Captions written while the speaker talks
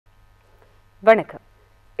வணக்கம்.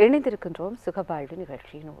 இணைந்திருக்கின்றோம் சுகவாழ்வு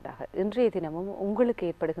நிகழ்ச்சியினூடாக. இன்றைய தினமும் உங்களுக்கு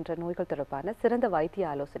ஏற்படுகின்ற நோய்கள் தொடர்பான சிறந்த வைத்திய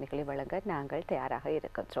ஆலோசனைகளை வழங்க நாங்கள் தயாராக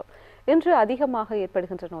இருக்கின்றோம். இன்று அதிகமாக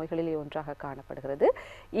ஏற்படுகின்ற நோய்களிலே ஒன்றாக காணப்படுகிறது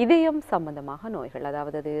இதயம் சம்பந்தமாக நோய்கள்.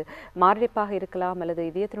 அதாவது அது மாரடைப்பாக இருக்கலாம் அல்லது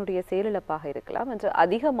இதயத்தினுடைய செயலிழப்பாக இருக்கலாம் என்று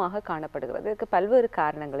அதிகமாக காணப்படுகிறது. இதுக்கு பல்வேறு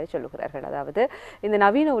காரணங்களை சொல்லுகிறார்கள். அதாவது இந்த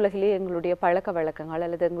நவீன உலகிலே எங்களுடைய பழக்க வழக்கங்கள்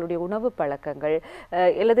அல்லது எங்களுடைய உணவு பழக்கங்கள்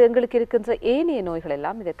அல்லது எங்களுக்கு இருக்கின்ற ஏனைய நோய்கள்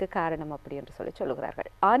எல்லாம் இதற்கு காரணம் அப்படி என்று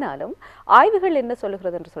சொல்லுகிறார்கள். ஆனாலும் ஆய்வுகள் என்ன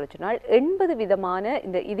சொல்லுகிறது என்று சொன்னால் 80 விதமான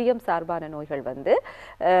இந்த இதயம் சார்பான நோய்கள்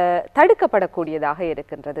தடுக்கப்படக்கூடியதாக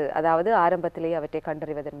இருக்கின்றது. அதாவது ஆரம்பத்திலே அவற்றை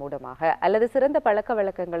கண்டறிவதன் மூலமாக அல்லது சிறந்த பழக்க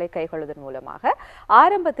வழக்கங்களை கைகொள்வதன் மூலமாக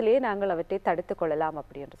ஆரம்பத்திலேயே நாங்கள் அவற்றை தடுத்துக் கொள்ளலாம்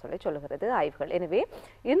அப்படி என்று சொல்லுகிறது ஆய்வுகள். எனவே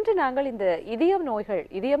இன்று நாங்கள் இந்த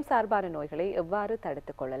இதயம் சார்பான நோய்களை எவ்வாறு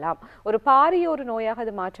தடுத்துக் கொள்ளலாம், ஒரு பாரிய ஒரு நோயாக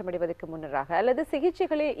அது மாற்றமடைவதற்கு முன்னராக அல்லது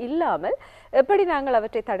சிகிச்சைகளே இல்லாமல் எப்படி நாங்கள்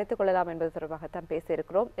அவற்றை தடுத்துக் கொள்ளலாம் என்பது தொடர்பாகத்தான் பேச இருக்கிறோம்.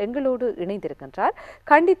 எங்களோடு இணைந்திருக்கின்றார்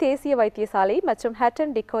கண்டி தேசிய வைத்தியசாலை மற்றும்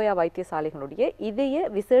ஹட்டன் டிக்கோயா வைத்தியசாலைகளுடைய இதய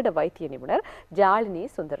விசேட வைத்திய நிபுணர் ஜாலினி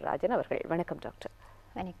சுந்தரராஜன் அவர்கள். வணக்கம் டாக்டர்.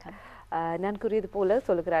 வணக்கம். நான் கூறியது போல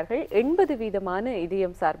சொல்லுகிறார்கள் 80 வீதமான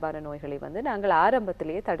இதயம் சார்பான நோய்களை நாங்கள்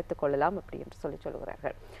ஆரம்பத்திலேயே தடுத்துக் கொள்ளலாம் அப்படி என்று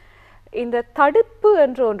சொல்லுகிறார்கள். இந்த தடுப்பு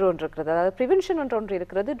என்று ஒன்று இருக்கிறது, அதாவது ப்ரிவென்ஷன் ஒன்று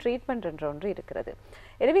இருக்கிறது, ட்ரீட்மெண்ட் என்ற ஒன்று இருக்கிறது.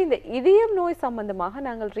 எனவே இந்த இதயம் நோய் சம்பந்தமாக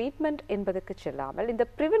நாங்கள் ட்ரீட்மெண்ட் என்பதற்கு செல்லாமல் இந்த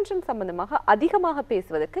ப்ரிவென்ஷன் சம்பந்தமாக அதிகமாக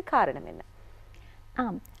பேசுவதற்கு காரணம் என்ன?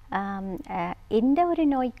 எந்த ஒரு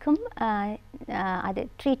நோய்க்கும் அது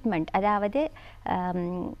ட்ரீட்மெண்ட், அதாவது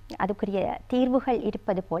அதுக்குரிய தீர்வுகள்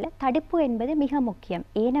இருப்பது போல தடுப்பு என்பது மிக முக்கியம்.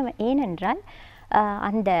 ஏனென்றால்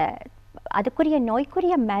அதுக்குரிய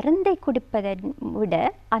நோய்க்குரிய மருந்தை கொடுப்பதை விட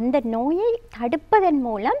அந்த நோயை தடுப்பதன்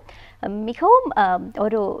மூலம் மிகவும்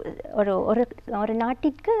ஒரு ஒரு ஒரு ஒரு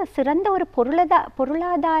நாட்டிற்கு சிறந்த ஒரு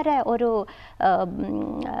பொருளாதார ஒரு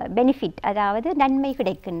பெனிஃபிட், அதாவது நன்மை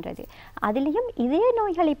கிடைக்கின்றது. அதிலையும் இதய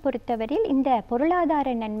நோய்களை பொறுத்தவரையில் இந்த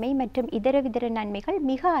பொருளாதார நன்மை மற்றும் இதர நன்மைகள்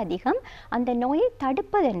மிக அதிகம். அந்த நோயை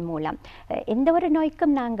தடுப்பதன் மூலம் எந்த ஒரு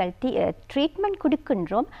நோய்க்கும் நாங்கள் ட்ரீட்மெண்ட்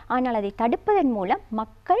கொடுக்கின்றோம், ஆனால் அதை தடுப்பதன் மூலம்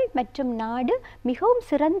மக்கள் மற்றும் நாடு மிகவும்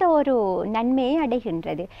சிறந்த ஒரு நன்மையை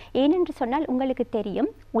அடைகின்றது. ஏனென்று சொன்னால் உங்களுக்கு தெரியும்,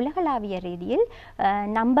 உலகளாவிய ரீதியில்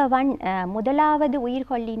நம்பர் 1 முதலாவது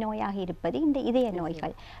உயிர்கொல்லி நோயாக இருப்பது இந்த இதய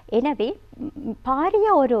நோய்கள். எனவே பாரிய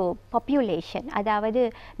ஒரு பாப்புலேஷன், அதாவது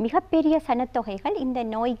மிகப்பெரிய சனத்தொகைகள் இந்த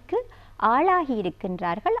நோய்க்கு ஆளாகி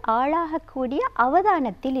இருக்கின்றார்கள், ஆளாகக்கூடிய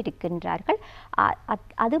அவதானத்தில் இருக்கின்றார்கள்.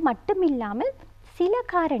 அது மட்டுமில்லாமல் சில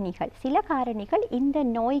காரணிகள் இந்த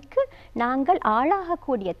நோய்க்கு நாங்கள்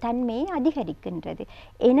ஆளாகக்கூடிய தன்மையை அதிகரிக்கின்றது.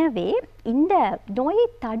 எனவே இந்த நோயை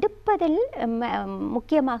தடுப்பதில்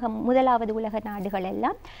முக்கியமாக முதலாவது உலக நாடுகள்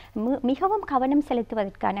எல்லாம் மிகவும் கவனம்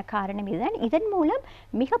செலுத்துவதற்கான காரணம் இதுதான். இதன் மூலம்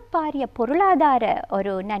மிக பாரிய பொருளாதார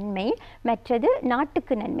ஒரு நன்மை, மற்றது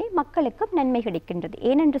நாட்டுக்கு நன்மை, மக்களுக்கும் நன்மை கிடைக்கின்றது.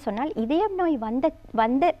 ஏனென்று சொன்னால் இதயம் நோய்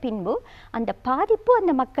வந்த பின்பு அந்த பாதிப்பு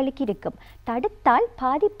அந்த மக்களுக்கு இருக்கும். தடுத்தால்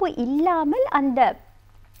பாதிப்பு இல்லாமல் அந்த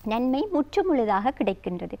நன்மை முற்றுமுழுதாக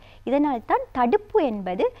கிடைக்கின்றது. இதனால் தான் தடுப்பு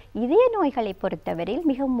என்பது இதய நோய்களை பொறுத்தவரையில்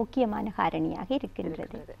மிகவும் முக்கியமான காரணியாக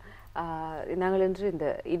இருக்கின்றது. நாங்கள் இன்று இந்த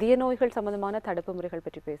இதய நோய்கள் சம்பந்தமான தடுப்பு முறைகள்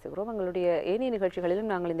பற்றி பேசுகிறோம். எங்களுடைய ஏனைய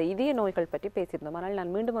நிகழ்ச்சிகளிலும் நாங்கள் இந்த இதய நோய்கள் பற்றி பேசியிருந்தோம். ஆனால்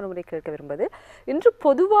நான் மீண்டும் ஒரு முறை கேட்க விரும்புவது, இன்று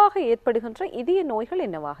பொதுவாக ஏற்படுகின்ற இதய நோய்கள்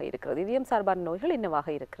என்னவாக இருக்கிறது, இதயம் சார்பான நோய்கள் என்னவாக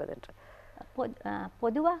இருக்கிறது என்று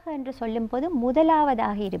பொதுவாக என்று சொல்லும்போது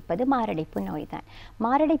முதலாவதாக இருப்பது மாரடைப்பு நோய் தான்.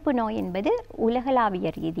 மாரடைப்பு நோய் என்பது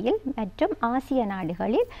உலகளாவிய ரீதியில் மற்றும் ஆசிய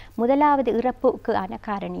நாடுகளில் முதலாவது இறப்புக்கான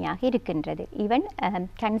காரணியாக இருக்கின்றது. ஈவன்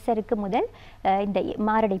கேன்சருக்கு முதல் இந்த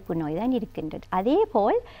மாரடைப்பு நோய் தான் இருக்கின்றது. அதே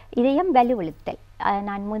போல் இதயம் வலுவிழுத்தல்,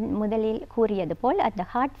 நான் முதலில் கூறியது போல் அந்த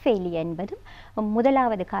ஹார்ட் ஃபெயிலியர் என்பதும்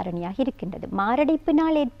முதலாவது காரணியாக இருக்கின்றது.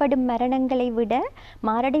 மாரடைப்பினால் ஏற்படும் மரணங்களை விட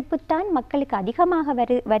மாரடைப்புத்தான் மக்களுக்கு அதிகமாக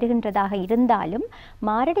வருகின்றதாக இருந்தாலும்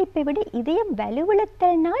மாரடைப்பை விட இதயம்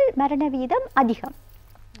வலுவிழத்தலினால் மரண வீதம் அதிகம்.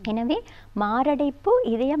 எனவே மாரடைப்பு,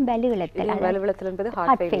 இதயம் வலுவிழத்தல் என்பது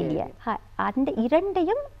ஹார்ட் ஃபெயிலியர், அந்த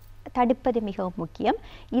இரண்டையும் தடுப்பது மிகவும் முக்கியம்.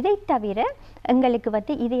 இதை தவிர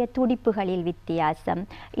எங்களுக்கு இதய துடிப்புகளில் வித்தியாசம்,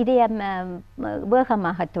 இதயம்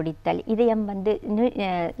வேகமாக துடித்தல், இதயம்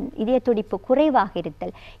இதய துடிப்பு குறைவாக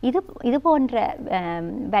இருத்தல், இது போன்ற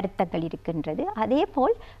வருத்தங்கள் இருக்கின்றது. அதே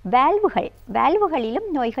போல் வேல்வுகளிலும்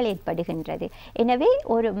நோய்கள் ஏற்படுகின்றது. எனவே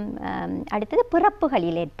அடுத்தது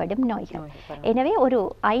பிறப்புகளில் ஏற்படும் நோய்கள். எனவே ஒரு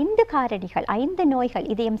 5 காரணிகள், 5 நோய்கள்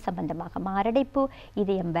இதயம் சம்பந்தமாக: மாரடைப்பு,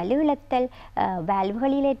 இதயம் வலுவிழத்தல்,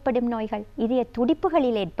 வேல்வுகளில் ஏற்படும் நோய்கள், இதய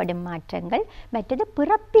துடிப்புகளில் ஏற்படும் மாற்றங்கள், மற்றது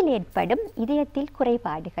பிறப்பில் ஏற்படும் இதயத்தில்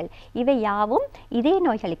குறைபாடுகள். இவை யாவும் இதய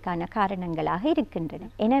நோய்களுக்கான காரணங்களாக இருக்கின்றன.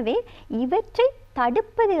 எனவே இவற்றை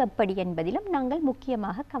தடுப்பது எப்படி என்பதிலும் நாங்கள்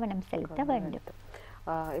முக்கியமாக கவனம் செலுத்த வேண்டும்.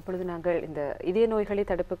 இப்பொழுது நாங்கள் இந்த இதய நோய்களை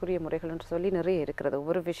தடுப்புக்குரிய முறைகள் என்று சொல்லி நிறைய இருக்கிறது.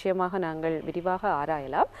 ஒவ்வொரு விஷயமாக நாங்கள் விரிவாக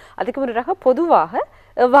ஆராயலாம். அதுக்கு முன்னதாக பொதுவாக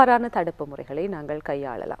எவ்வாறான தடுப்பு முறைகளை நாங்கள்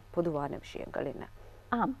கையாளலாம்? பொதுவான விஷயங்கள் என்ன?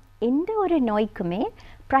 எந்த ஒரு நோய்க்குமே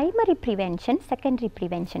பிரைமரி ப்ரிவென்ஷன், செகண்டரி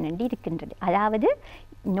ப்ரிவென்ஷன் என்று இருக்கின்றது. அதாவது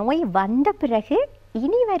நோய் வந்த பிறகு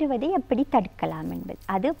இனி வருவதை எப்படி தடுக்கலாம் என்பது,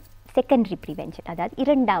 அது செகண்டரி ப்ரிவென்ஷன், அதாவது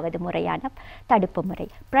இரண்டாவது முறையான தடுப்பு முறை.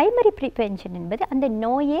 பிரைமரி ப்ரிவென்ஷன் என்பது அந்த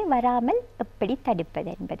நோயே வராமல் எப்படி தடுப்பது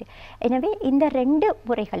என்பது. எனவே இந்த 2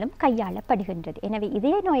 முறைகளும் கையாளப்படுகின்றது. எனவே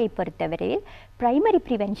இதய நோயை பொறுத்தவரையில் பிரைமரி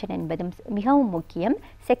ப்ரிவென்ஷன் என்பதும் மிகவும் முக்கியம்,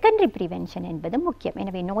 செகண்டரி ப்ரிவென்ஷன் என்பதும் முக்கியம்.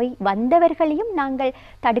 எனவே நோய் வந்தவர்களையும் நாங்கள்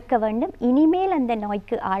தடுக்க வேண்டும், இனிமேல் அந்த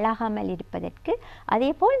நோய்க்கு ஆளாகாமல் இருப்பதற்கு.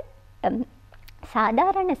 அதேபோல்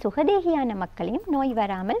சாதாரண சுகதேகியான மக்களையும் நோய்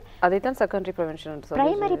வராமல், அதைத்தான் செகண்டரி ப்ரிவென்ஷன்.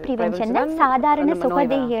 பிரைமரி ப்ரிவென்ஷன் தான் சாதாரண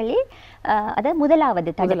சுகதேகிகளில், அதாவது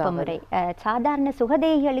முதலாவது தடுப்பு முறை. சாதாரண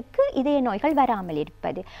சுகதேகிகளுக்கு இதய நோய்கள் வராமல்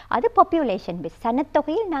இருப்பது, அது பாப்புலேஷன் பேஸ்,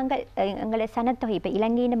 சனத்தொகையில் நாங்கள் எங்களை சனத்தொகை, இப்போ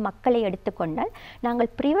இலங்கையின் மக்களை எடுத்துக்கொண்டால் நாங்கள்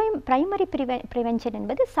பிரைமரி ப்ரிவென்ஷன்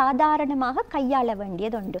என்பது சாதாரணமாக கையாள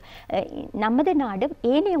வேண்டியது உண்டு. நமது நாடும்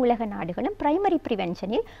ஏனைய உலக நாடுகளும் பிரைமரி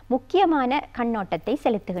ப்ரிவென்ஷனில் முக்கியமான கண்ணோட்டத்தை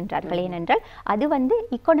செலுத்துகின்றார்கள். ஏனென்றால் அது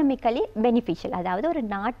எக்கனாமிக்கலி பெனிஃபிஷியல், அதாவது ஒரு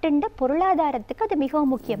நாட்டின் பொருளாதாரத்துக்கு அது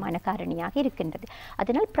மிகவும் முக்கியமான காரணியாக இருக்கின்றது.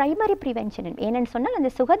 அதனால் பிரைமரி ப்ரிவென்ஷன் ஏனென்று சொன்னால் அந்த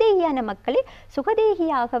சுகதேகியான மக்களை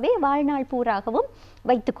சுகதேகியாகவே வாழ்நாள் பூராகவும்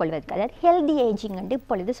வைத்துக் கொள்வதற்கு, அதாவது ஹெல்தி ஏஜிங் என்று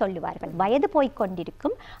இப்பொழுது சொல்லுவார்கள். வயது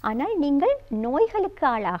போய்கொண்டிருக்கும், ஆனால் நீங்கள் நோய்களுக்கு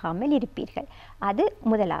ஆளாகாமல் இருப்பீர்கள். அது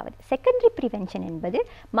முதலாவது. செகண்டரி ப்ரிவென்ஷன் என்பது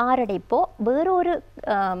மாரடைப்போ வேறொரு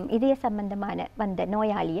இதய சம்பந்தமான வந்த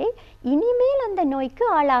நோயாளியை இனிமேல் அந்த நோய்க்கு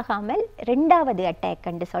ஆளாகாமல் ரெண்டாவது அட்டாக்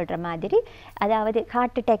என்று சொல்கிற மாதிரி, அதாவது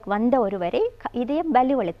ஹார்ட் அட்டாக் வந்த ஒருவரை இதயம்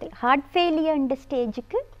வலுவழுத்தல், ஹார்ட் ஃபெயிலியர்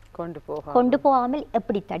ஸ்டேஜுக்கு கொண்டு போகாமல்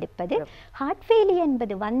எப்படி தடுப்பது, ஹார்ட் ஃபெயிலியர்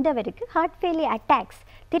என்பது வந்தவருக்கு ஹார்ட் ஃபெயிலியர் அட்டாக்ஸ்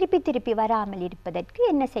திருப்பி வராமல் இருப்பதற்கு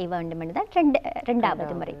என்ன செய்ய வேண்டும் என்றுதான்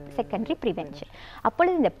ரெண்டாவது முறை, செகண்டரி ப்ரிவென்ஷன்.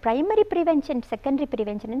 அப்பொழுது இந்த பிரைமரி ப்ரிவென்ஷன், செகண்டரி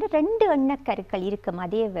ப்ரிவென்ஷன் என்று 2 எண்ணக்கருக்கள் இருக்கும்.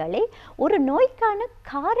 அதே வேளை ஒரு நோய்க்கான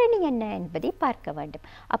காரணி என்ன என்பதை பார்க்க வேண்டும்.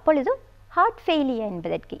 அப்பொழுதும் ஹார்ட் ஃபெயிலியர்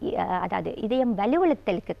என்பதற்கு, அதாவது இதயம்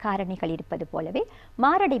வலுவழுத்தலுக்கு காரணிகள் இருப்பது போலவே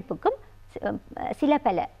மாரடைப்புக்கும் சில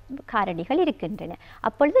பல காரணிகள் இருக்கின்றன.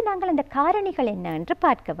 அப்பொழுது நாங்கள் அந்த காரணிகள் என்ன என்று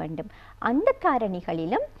பார்க்க வேண்டும். அந்த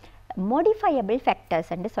காரணிகளிலும் மோடிஃபையபிள் ஃபேக்டர்ஸ்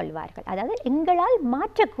என்று சொல்வார்கள். அதாவது எங்களால்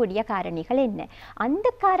மாற்றக்கூடிய காரணிகள் என்ன, அந்த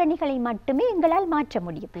காரணிகளை மட்டுமே எங்களால் மாற்ற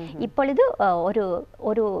முடியும். இப்பொழுது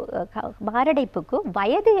ஒரு மாரடைப்புக்கு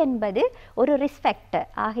வயது என்பது ஒரு ரிஸ்க் ஃபேக்டர்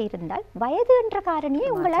ஆக இருந்தால் வயது என்ற காரணியை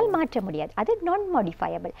உங்களால் மாற்ற முடியாது, அது நான்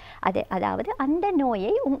மோடிஃபையபிள். அதாவது அந்த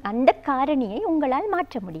நோயை அந்த காரணியை உங்களால்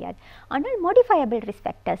மாற்ற முடியாது. ஆனால் மோடிஃபையபிள் ரிஸ்க்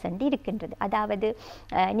ஃபேக்டர்ஸ் என்று இருக்கின்றது. அதாவது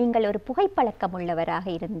நீங்கள் ஒரு புகைப்பழக்கம் உள்ளவராக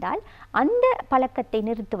இருந்தால் அந்த பழக்கத்தை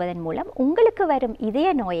நிறுத்துவதன் மூலம் உங்களுக்கு வரும் இதய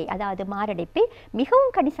நோயை, அதாவது மாரடைப்பை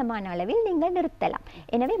மிகவும் கணிசமான அளவில் நீங்கள் நிறுத்தலாம்.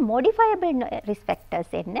 எனவே மோடிஃபையபிள் ரிஸ்க்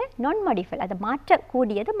ஃபேக்டர்ஸ் என்ன, நான் மோடிஃபைபிள், அதை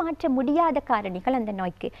மாற்றக்கூடியது மாற்ற முடியாத காரணிகள் அந்த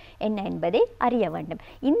நோய்க்கு என்ன என்பதை அறிய வேண்டும்.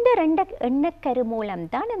 இந்த 2 எண்ணக்கரு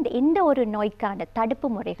மூலம்தான் அந்த எந்த ஒரு நோய்க்கான தடுப்பு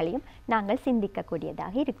முறைகளையும் நாங்கள்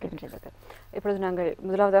சிந்திக்கக்கூடியதாக இருக்கின்றது. இப்பொழுது நாங்கள்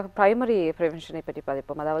முதலாவதாக பிரைமரி ப்ரிவென்ஷனை பற்றி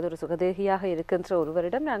பார்ப்போம். அதாவது ஒரு சுகதேகியாக இருக்கின்ற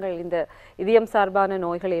ஒருவரிடம் நாங்கள் இந்த இதயம் சார்பான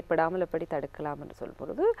நோய்கள் ஏற்படாமல் எப்படி தடுக்கலாம் என்று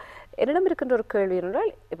சொல்லும்போது என்னிடம் இருக்கின்ற ஒரு கேள்வி என்றால்,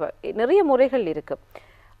 இப்போ நிறைய முறைகள் இருக்கு,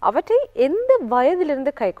 அவற்றை எந்த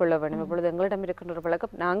வயதிலிருந்து கை கொள்ள வேண்டும்? இப்பொழுது எங்களிடம் இருக்கின்ற ஒரு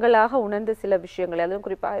பழக்கம், நாங்களாக உணர்ந்த சில விஷயங்களை, அதுவும்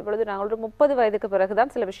குறிப்பாக இப்பொழுது நாங்கள் ஒரு 30 வயதுக்கு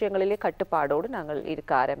பிறகுதான் சில விஷயங்களிலே கட்டுப்பாடோடு நாங்கள்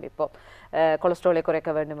இருக்க ஆரம்பிப்போம். கொலஸ்ட்ராலை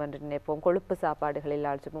குறைக்க வேண்டும் என்று நினைப்போம், கொழுப்பு சாப்பாடுகளில்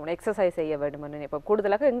ஆழ்ச்சிப்போம், எக்ஸசைஸ் செய்ய வேண்டும் என்று நினைப்போம்.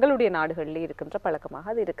 கூடுதலாக எங்களுடைய நாடுகளில் இருக்கின்ற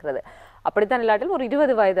பழக்கமாக அது இருக்கிறது. அப்படித்தான் இல்லாட்டிலும் ஒரு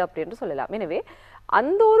 20 வயது அப்படி என்று சொல்லலாம். எனவே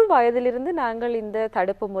அந்த ஒரு வயதிலிருந்து நாங்கள் இந்த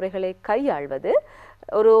தடுப்பு முறைகளை கையாள்வது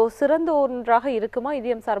ஒரு சிறந்த ஒன்றாக இருக்குமா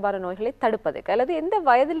இதயம் சார்பான நோய்களை தடுப்பதற்கு, அல்லது எந்த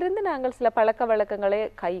வயதிலிருந்து நாங்கள் சில பழக்க வழக்கங்களை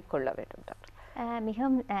கை கொள்ள வேண்டும்?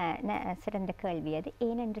 மிகவும் சிறந்த கேள்வி அது.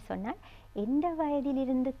 ஏனென்று சொன்னால் எந்த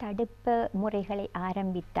வயதிலிருந்து தடுப்பு முறைகளை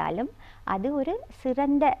ஆரம்பித்தாலும் அது ஒரு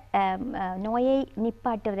சிறந்த நோயை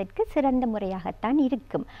நிப்பாட்டுவதற்கு சிறந்த முறையாகத்தான்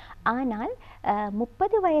இருக்கும். ஆனால்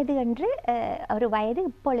 30 வயது என்று ஒரு வயது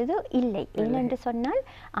இப்பொழுது இல்லை. ஏனென்று சொன்னால்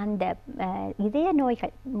அந்த இதய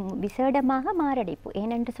நோய்கள், விசேடமாக மாரடைப்பு,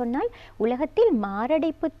 ஏனென்று சொன்னால் உலகத்தில்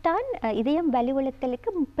மாரடைப்புத்தான் இதயம்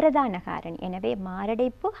வலுவழுத்தலுக்கு பிரதான காரணி. எனவே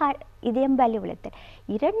மாரடைப்பு, இதயம் வலுவழுத்தல்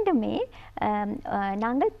இரண்டுமே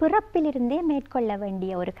நாங்கள் பிறப்பிலிருந்து மேற்கொள்ள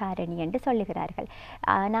வேண்டிய ஒரு காரணி என்று சொல்லுகிறார்கள்.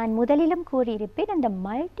 நான் முதலிலும் கூறியிருப்பேன், அந்த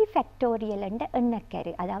மல்டி ஃபேக்டோரியல் என்ற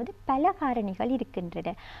எண்ணக்கரு, அதாவது பல காரணிகள்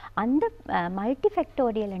இருக்கின்றன. அந்த மல்டி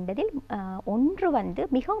ஃபேக்டோரியல் என்பதில் ஒன்று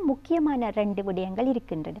மிகவும் முக்கியமான 2 விடயங்கள்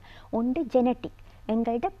இருக்கின்றன. ஒன்று ஜெனட்டிக்,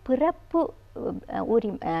 எங்கள்ட பிறப்பு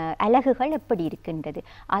அலகுகள் எப்படி இருக்கின்றது,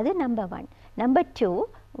 அது நம்பர் 1. நம்பர் 2,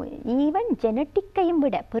 ஈவன் ஜெனட்டிக்கையும்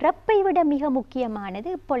விட பிறப்பை விட மிக முக்கியமானது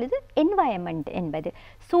இப்பொழுது என்வாயன்மெண்ட் என்பது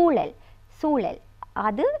சூழல்.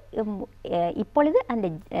 அது இப்பொழுது அந்த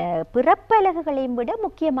பிறப்பலகுகளையும் விட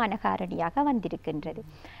முக்கியமான காரணியாக வந்திருக்கின்றது.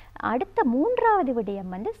 அடுத்த 3வது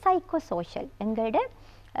விடயம் வந்து சைக்கோசோஷியல். எங்களோட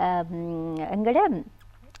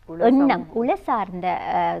எண்ணம் சார்ந்த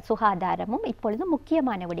சுகாதாரமும் இப்பொழுது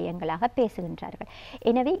முக்கியமான விடயங்களாக பேசுகின்றார்கள்.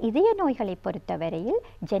 எனவே இதய நோய்களை பொறுத்தவரையில்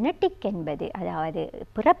ஜெனட்டிக் என்பது, அதாவது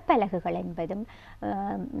பிறப்பலகுகள் என்பதும்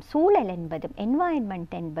சூழல் என்பதும்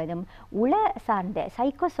என்வாயன்மெண்ட் என்பதும் சார்ந்த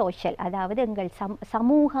சைக்கோசோஷியல், அதாவது எங்கள்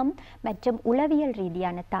சமூகம் மற்றும் உளவியல்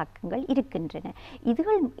ரீதியான தாக்கங்கள் இருக்கின்றன.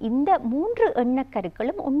 இந்த 3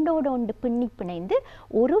 எண்ணக்கருக்களும் ஒன்றோடு ஒன்று பிணைந்து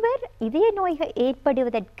ஒருவர் இதய நோய்கள்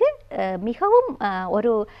ஏற்படுவதற்கு மிகவும்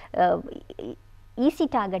ஒரு ஈஸி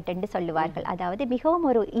டார்கெட் என்று சொல்லுவார்கள். அதாவது மிகவும்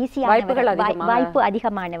ஒரு ஈஸியான வாய்ப்பு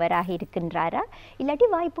அதிகமானவராக இருக்கின்றாரா இல்லாட்டி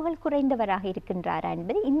வாய்ப்புகள் குறைந்தவராக இருக்கின்றாரா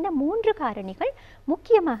என்பது இந்த 3 காரணிகள்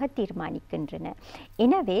முக்கியமாக தீர்மானிக்கின்றன.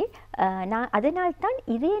 எனவே அதனால்தான்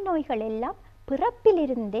இதய நோய்கள் எல்லாம்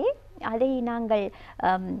பிறப்பிலிருந்தே அதை நாங்கள்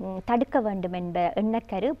தடுக்க வேண்டும் என்ற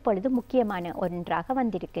எண்ணக்கரு இப்பொழுது முக்கியமான ஒன்றாக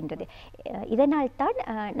வந்திருக்கின்றது. இதனால்தான்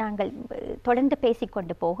நாங்கள் தொடர்ந்து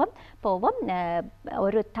பேசிக்கொண்டு போவோம்.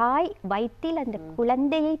 ஒரு தாய் வயிற்றில் அந்த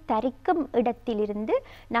குழந்தையை தரிக்கும் இடத்திலிருந்து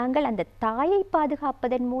நாங்கள் அந்த தாயை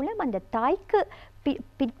பாதுகாப்பதன் மூலம் அந்த தாய்க்கு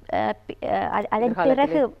அதன்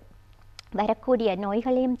பிறகு வரக்கூடிய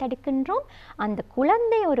நோய்களையும் தடுக்கின்றோம். அந்த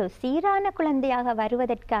குழந்தை ஒரு சீரான குழந்தையாக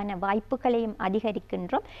வருவதற்கான வாய்ப்புகளையும்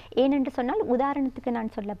அதிகரிக்கின்றோம். ஏனென்று சொன்னால், உதாரணத்துக்கு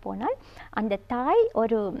நான் சொல்ல போனால், அந்த தாய்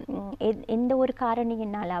எந்த ஒரு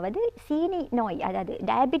காரணியினாலாவது சீனி நோய், அதாவது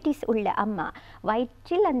டயபிட்டிஸ் உள்ள அம்மா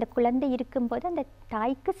வயிற்றில் அந்த குழந்தை இருக்கும்போது அந்த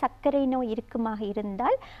தாய்க்கு சர்க்கரை நோய் இருக்குமாக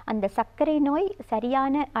இருந்தால், அந்த சர்க்கரை நோய்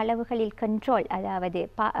சரியான அளவுகளில் கண்ட்ரோல், அதாவது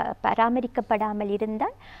பராமரிக்கப்படாமல்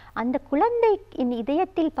இருந்தால் அந்த குழந்தையின்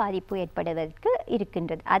இதயத்தில் பாதிப்பு ஏற்படுவதற்கு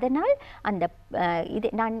இருக்கின்றது. அதனால்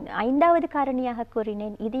நான் 5வது காரணியாக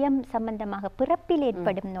கூறினேன், இதயம் சம்பந்தமாக பிறப்பில்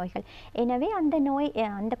ஏற்படும் நோய்கள். எனவே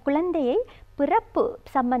அந்த குழந்தையை பிறப்பு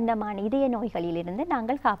சம்பந்தமான இதய நோய்களிலிருந்து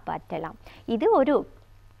நாங்கள் காப்பாற்றலாம். இது ஒரு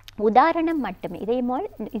உதாரணம் மட்டுமே.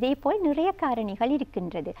 இதேபோல் நிறைய காரணிகள்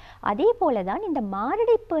இருக்கின்றது. அதே போலதான் இந்த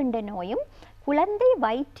மாரடைப்பு என்ற நோயும் குழந்தை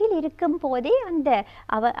வயிற்றில் இருக்கும் போதே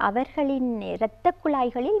அவர்களின் இரத்த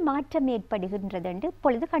குழாய்களில் மாற்றம் ஏற்படுகின்றது என்று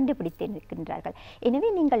இப்பொழுது கண்டுபிடித்திருக்கின்றார்கள். எனவே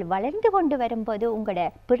நீங்கள் வளர்ந்து கொண்டு வரும்போது உங்களோட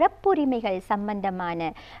பிறப்புரிமைகள்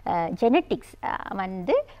சம்பந்தமான ஜெனட்டிக்ஸ்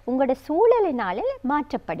உங்களோட சூழலினால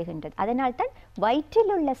மாற்றப்படுகின்றது. அதனால்தான்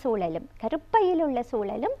வயிற்றில் உள்ள சூழலும் கருப்பையில் உள்ள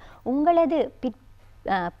சூழலும் உங்களது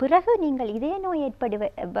பிறகு நீங்கள் இதய நோய்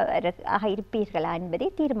இருப்பீர்களா என்பதை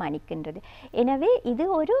தீர்மானிக்கின்றது. எனவே இது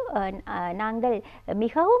நாங்கள்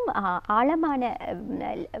மிகவும் ஆழமான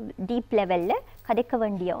டீப் லெவலில் கதைக்க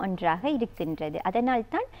வேண்டிய ஒன்றாக இருக்கின்றது.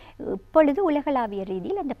 அதனால்தான் இப்பொழுது உலகளாவிய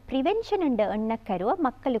ரீதியில் அந்த ப்ரிவென்ஷன் என்ற எண்ணக்கருவை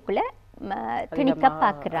மக்களுக்குள்ள திணிக்க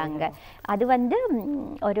பார்க்குறாங்க. அது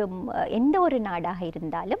எந்த ஒரு நாடாக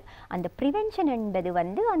இருந்தாலும் அந்த ப்ரிவென்ஷன் என்பது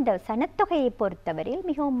அந்த சனத்தொகையை பொறுத்தவரையில்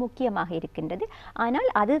மிகவும் முக்கியமாக இருக்கின்றது. ஆனால்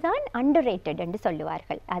அதுதான் அண்டர்ரேட்டட் என்று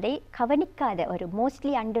சொல்லுவார்கள். அதை கவனிக்காத ஒரு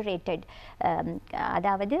மோஸ்ட்லி அண்டர்ரேட்டட்,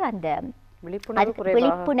 அதாவது அந்த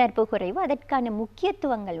விழிப்புணர்வு குறைவு, அதற்கான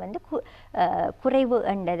முக்கியத்துவங்கள் குறைவு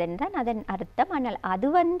என்றதன் தான் அதன் அர்த்தம். ஆனால் அது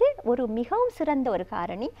ஒரு மிகவும் சிறந்த ஒரு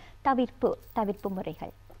காரணி தவிர்ப்பு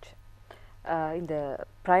முறைகள். இந்த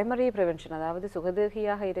பிரைமரி ப்ரிவென்ஷன், அதாவது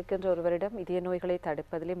சுகதேகியாக இருக்கின்ற ஒருவரிடம் இதய நோய்களை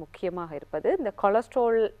தடுப்பதிலே முக்கியமாக இருப்பது இந்த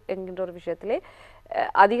கொலஸ்ட்ரால் என்கின்ற ஒரு விஷயத்திலே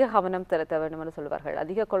அதிக கவனம் செலுத்த வேண்டும் என்று சொல்வார்கள்.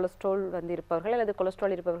 அதிக கொலஸ்ட்ரால் இருப்பவர்கள் அல்லது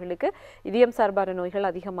கொலஸ்ட்ரால் இருப்பவர்களுக்கு இதயம் சார்பான நோய்கள்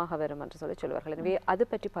அதிகமாக வரும் என்று சொல்வார்கள். எனவே அது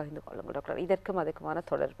பற்றி பகிர்ந்து கொள்ளுங்கள் டாக்டர். இதற்கும் அதுக்குமான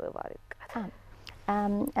தொடர்பு இருக்கு.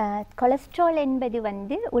 கொலஸ்ட்ரால் என்பது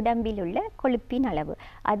உடம்பில் உள்ள கொழுப்பின் அளவு.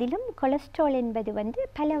 அதிலும் கொலஸ்ட்ரால் என்பது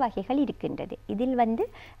பல வகைகள் இருக்கின்றது. இதில்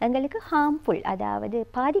எங்களுக்கு ஹார்ம்ஃபுல், அதாவது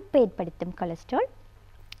பாதிப்பை ஏற்படுத்தும் கொலஸ்ட்ரால்,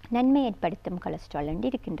 நன்மை ஏற்படுத்தும் கொலஸ்ட்ரால் என்று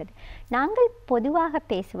இருக்கின்றது. நாங்கள் பொதுவாக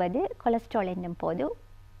பேசுவது கொலஸ்ட்ரால் என்னும் போது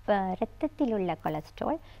இரத்தத்தில் உள்ள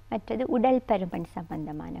கொலஸ்ட்ரால், மற்றது உடல் பருமன்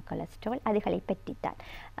சம்பந்தமான கொலஸ்ட்ரால், அதுகளை பற்றித்தான்.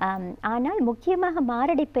 ஆனால் முக்கியமாக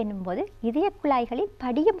மாரடைப்பு என்னும் போது இதய குழாய்களில்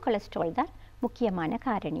படியும் கொலஸ்ட்ரால் தான் முக்கியமான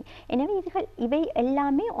காரணி. எனவே இவை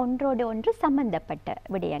எல்லாமே ஒன்றோடு ஒன்று சம்பந்தப்பட்ட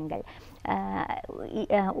விடயங்கள்.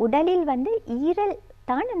 உடலில் ஈரல்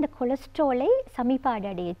தான் அந்த கொலஸ்ட்ராலை சமிபாடு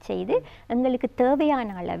அடைய செய்து எங்களுக்கு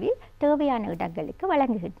தேவையான அளவில் தேவையான இடங்களுக்கு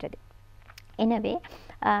வழங்குகின்றது. எனவே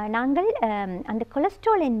நாங்கள் அந்த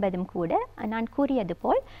கொலஸ்ட்ரால் என்பதும் கூட நான் கூறியது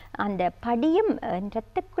போல் அந்த படியும்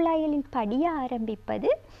இரத்த குழாய்களில் படிய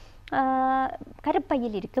ஆரம்பிப்பது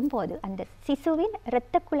கருப்பையில் இருக்கும் போது அந்த சிசுவின்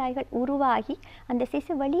இரத்த குழாய்கள் உருவாகி அந்த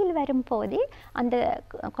சிசு வெளியில் வரும்போதே அந்த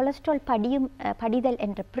கொலஸ்ட்ரால் படிதல்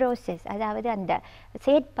என்ற ப்ரோசஸ், அதாவது அந்த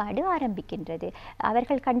செயற்பாடு ஆரம்பிக்கின்றது.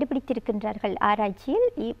 அவர்கள் கண்டுபிடித்திருக்கின்றார்கள் ஆராய்ச்சியில்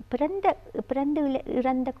பிறந்து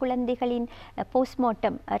இறந்த குழந்தைகளின்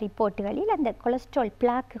போஸ்ட்மார்ட்டம் ரிப்போர்ட்டுகளில் அந்த கொலஸ்ட்ரால்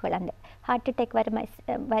பிளாக்குகள், அந்த ஹார்ட் அட்டாக்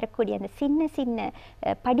வரக்கூடிய அந்த சின்ன சின்ன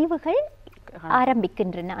படிவுகள்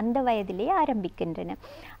ஆரம்பிக்கின்றன, அந்த வயதிலேயே ஆரம்பிக்கின்றன.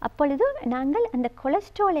 அப்பொழுது நாங்கள் அந்த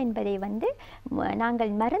கொலஸ்ட்ரால் என்பதை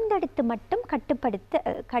நாங்கள் மருந்தெடுத்து மட்டும்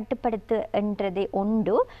கட்டுப்படுத்து என்றதை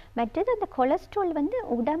உண்டு. மற்றது அந்த கொலஸ்ட்ரால்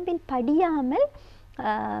உடம்பில் படியாமல்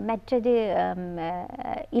மற்றது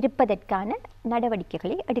இருப்பதற்கான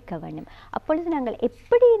நடவடிக்கைகளை எடுக்க வேண்டும். அப்பொழுது நாங்கள்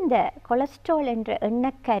எப்படி இந்த கொலஸ்ட்ரால் என்ற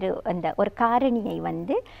எண்ணக்கரு அந்த ஒரு காரணியை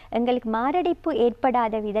எங்களுக்கு மாரடைப்பு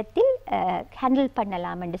ஏற்படாத விதத்தில் ஹேண்டில்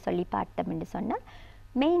பண்ணலாம் என்று சொல்லி பார்த்தோம் என்று சொன்னால்,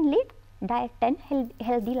 mainly diet and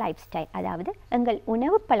healthy life style, அதாவது எங்கள்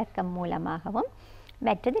உணவு பழக்கம் மூலமாகவும்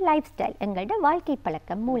மற்றது லைஃப் ஸ்டைல் எங்களோட வாழ்க்கை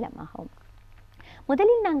பழக்கம் மூலமாகவும்.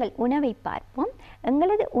 முதலில் நாங்கள் உணவை பார்ப்போம்.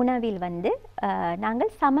 எங்களது உணவில்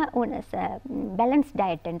நாங்கள் பேலன்ஸ்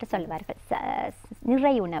டயட் என்று சொல்வார்கள்,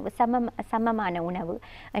 நிறை உணவு, சமமான உணவு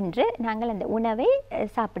என்று நாங்கள் அந்த உணவை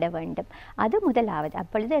சாப்பிட வேண்டும். அது முதலாவது.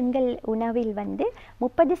 அப்பொழுது எங்கள் உணவில்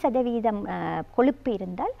 30% கொழுப்பு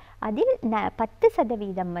இருந்தால் அதில்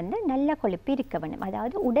 10% நல்ல கொழுப்பு இருக்க வேண்டும்.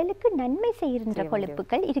 அதாவது உடலுக்கு நன்மை செய்கின்ற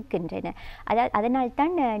கொழுப்புகள் இருக்கின்றன.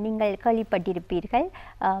 அதனால்தான் நீங்கள் கேள்விப்பட்டிருப்பீர்கள்,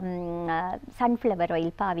 சன்ஃப்ளவர்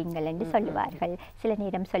ஆயில் பாவிங்கள் என்று சொல்லுவார்கள். சில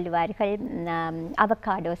நேரம் சொல்லுவார்கள்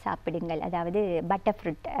அவகாடோ சாப்பிடுங்கள், அதாவது பட்டர்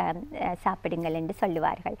ஃப்ரூட் சாப்பிடுங்கள் என்று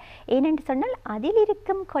சொல்லுவார்கள். ஏனென்று சொன்னால் அதில்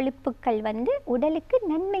இருக்கும் கொழுப்புக்கள் உடலுக்கு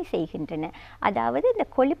நன்மை செய்கின்றன, அதாவது இந்த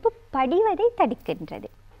கொழுப்பு படிவதை தடுக்கின்றது.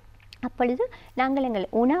 அப்பொழுது நாங்கள் எங்கள்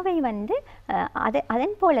உணவை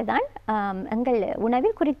அதன் போல தான் எங்கள்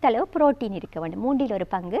உணவில் குறித்தளவு புரோட்டீன் இருக்க வேண்டும். 1/3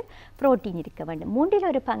 பங்கு புரோட்டீன் இருக்க வேண்டும்,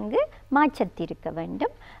 1/3 பங்கு மாச்சத்து இருக்க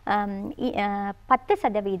வேண்டும்.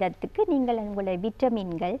 10% நீங்கள் உங்களுடைய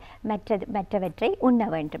விட்டமின்கள் மற்றவற்றை உண்ண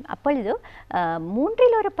வேண்டும். அப்பொழுது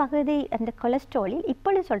 1/3 பகுதி அந்த கொலஸ்ட்ராலில்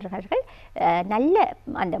இப்பொழுது சொல்கிறார்கள் நல்ல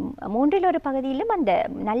அந்த 1/3 பகுதியிலும் அந்த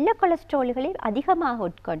நல்ல கொலஸ்ட்ரால்களை அதிகமாக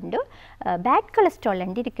உட்கொண்டு பேட் கொலஸ்ட்ரால்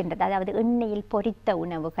என்று இருக்கின்றது. அதாவது எண்ணெயில் பொரித்த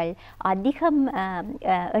உணவுகள், அதிகம்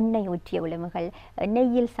எண்ணெய் ஊற்றிய உணவுகள்,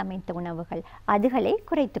 நெய்யில் சமைத்த உணவுகள், அதுகளை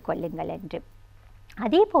குறைத்து கொள்ளுங்கள் என்று.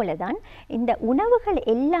 அதே போலதான் இந்த உணவுகள்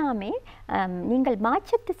எல்லாமே நீங்கள்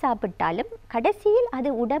மாச்சத்து சாப்பிட்டாலும் கடைசியில் அது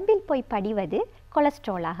உடம்பில் போய் படிவது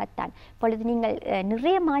கொலஸ்ட்ராலாகத்தான். இப்பொழுது நீங்கள்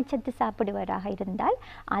நிறைய மாச்சத்து சாப்பிடுவராக இருந்தால்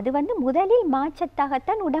அது முதலில்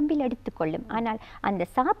மாச்சத்தாகத்தான் உடம்பில் எடுத்துக்கொள்ளும். ஆனால் அந்த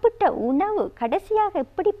சாப்பிட்ட உணவு கடைசியாக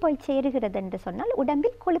எப்படி போய் சேருகிறது என்று சொன்னால்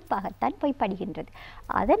உடம்பில் கொழுப்பாகத்தான் போய் படுகின்றது.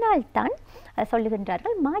 அதனால்தான்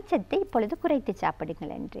சொல்லுகின்றார்கள் மாச்சத்தை இப்பொழுது குறைத்து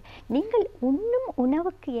சாப்பிடுங்கள் என்று. நீங்கள் உண்ணும்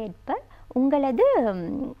உணவுக்கு ஏற்ப உங்களது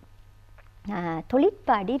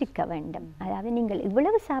தொழிற்பாடு இருக்க வேண்டும். அதாவது நீங்கள்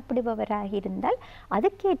இவ்வளவு சாப்பிடுபவராக இருந்தால்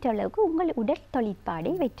அதுக்கேற்ற அளவுக்கு உங்கள் உடல்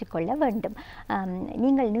தொழிற்பாடை வைத்துக்கொள்ள வேண்டும்.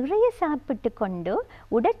 நீங்கள் நிறைய சாப்பிட்டு கொண்டு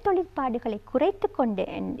உடற்தொழிற்பாடுகளை குறைத்து கொண்டு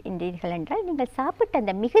என்றீர்கள் என்றால் நீங்கள் சாப்பிட்ட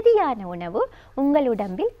அந்த மிகுதியான உணவு உங்கள்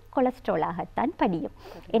உடம்பில் கொலஸ்ட்ராலாகத்தான் படியும்.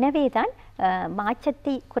 எனவே தான்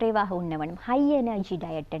மாச்சத்தை குறைவாக உண்ண வேண்டும். ஹை எனர்ஜி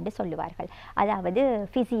டயட் என்று சொல்லுவார்கள். அதாவது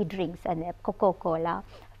ஃபிஸி ட்ரிங்க்ஸ், அந்த கொக்கோ கோலா,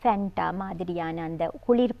 ஃபேண்டா மாதிரியான அந்த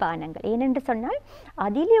குளிர்பானங்கள். ஏனென்று சொன்னால்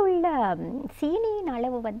அதில் உள்ள சீனியின்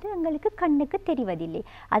அளவு எங்களுக்கு கண்ணுக்கு தெரிவதில்லை.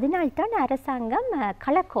 அதனால்தான் அரசாங்கம்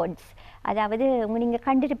கலர் கோட்ஸ், அதாவது நீங்கள்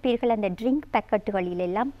கண்டிருப்பீர்கள் அந்த ட்ரிங்க் பேக்கெட்டுகளில்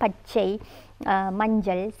எல்லாம் பச்சை,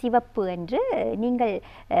 மஞ்சள், சிவப்பு என்று நீங்கள்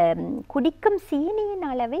குடிக்கும் சீனியின்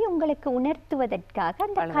அளவை உங்களுக்கு உணர்த்துவதற்காக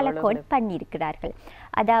அந்த கலர் கோட் பண்ணியிருக்கிறார்கள்.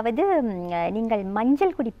 அதாவது நீங்கள்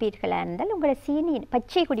மஞ்சள் குடிப்பீர்களாக இருந்தால் உங்கள் சீனி,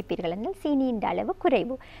 பச்சை குடிப்பீர்கள் என்றால் சீனியின் அளவு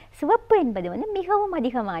குறைவு, சிவப்பு என்பது மிகவும்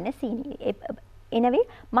அதிகமான சீனி. எனவே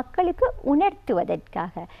மக்களுக்கு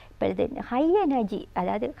உணர்த்துவதற்காக இப்பொழுது ஹை எனர்ஜி,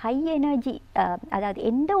 அதாவது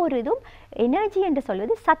எந்த ஒரு இதுவும் எனர்ஜி என்று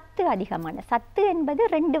சொல்வது சத்து அதிகமான, சத்து என்பது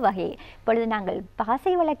 2 வகை. இப்பொழுது நாங்கள்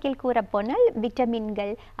பாசை வழக்கில் கூறப்போனால்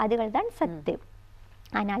விட்டமின்கள் அதுகள் தான் சத்து.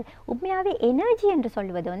 ஆனால் உண்மையாகவே எனர்ஜி என்று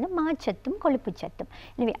சொல்வது மாச்சத்தும் கொழுப்பு சத்தும்.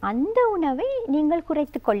 எனவே அந்த உணவை நீங்கள்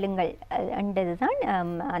குறைத்து கொள்ளுங்கள் என்றதுதான்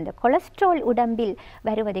அந்த கொலஸ்ட்ரால் உடம்பில்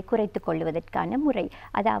வருவதை குறைத்து கொள்வதற்கான முறை.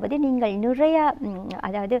 அதாவது நீங்கள் நிறைய,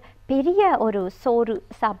 அதாவது பெரிய ஒரு சோறு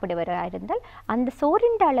சாப்பிடுவராக இருந்தால் அந்த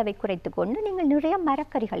சோறின் அளவை குறைத்து கொண்டு நீங்கள் நிறைய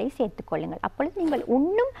மரக்கறிகளை சேர்த்து கொள்ளுங்கள். அப்பொழுது நீங்கள்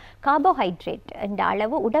உண்ணும் கார்போஹைட்ரேட் என்ற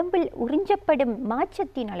அளவு உடம்பில் உறிஞ்சப்படும்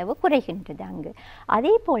மாச்சத்தின் அளவு குறைகின்றது அங்கு.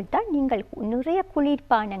 அதே போல்தான் நீங்கள் நிறைய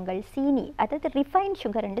குளிர்பானங்கள், சீனி, அதாவது ரிஃபைன்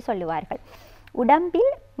சுகர் என்று சொல்லுவார்கள்,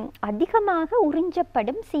 உடம்பில் அதிகமாக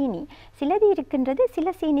உறிஞ்சப்படும் சீனி சிலது இருக்கின்றது.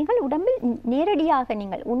 சில சீனிகள் உடம்பில் நேரடியாக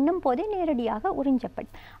நீங்கள் உண்ணும் போதே நேரடியாக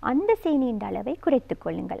உறிஞ்சப்படும். அந்த சீனியின் அளவை குறைத்து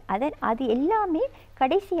கொள்ளுங்கள். அது எல்லாமே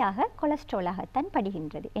கடைசியாக கொலஸ்ட்ராலாகத்தான்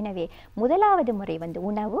படுகின்றது. எனவே முதலாவது முறை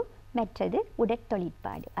உணவு, மற்றது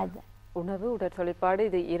உடற்தொழிற்பாடு. அது உணவு, உடற்தொழிற்பாடு,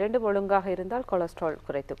 இது இரண்டும் ஒழுங்காக இருந்தால் கொலஸ்ட்ரால்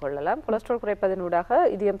குறைத்துக் கொள்ளலாம். கொலஸ்ட்ரால் குறைப்பதனூடாக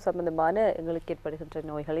இதயம் சம்பந்தமான எங்களுக்கு ஏற்படுகின்ற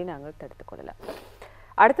நோய்களை நாங்கள் தடுத்துக் கொள்ளலாம்.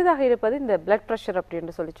 அடுத்ததாக இருப்பது இந்த பிளட் ப்ரெஷர் அப்படி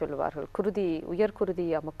என்று சொல்லி சொல்லுவார்கள். உயர் குருதி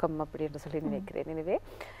அமுக்கம் அப்படி என்று சொல்லி நினைக்கிறேன். எனவே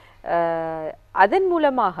அதன்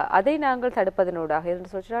மூலமாக அதை நாங்கள் தடுப்பதனூடாக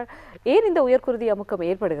என்று சொல்லினால் ஏன் இந்த உயர்குருதி அமுக்கம்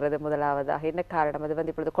ஏற்படுகிறது? முதலாவதாக என்ன காரணம்?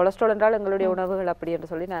 அது இப்பொழுது கொலஸ்ட்ரால் என்றால் எங்களுடைய உணவுகள் அப்படி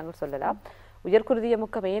என்று சொல்லி நாங்கள் சொல்லலாம். உயர்குருதி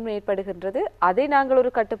அமுக்கம் ஏன் ஏற்படுகின்றது? அதை நாங்கள்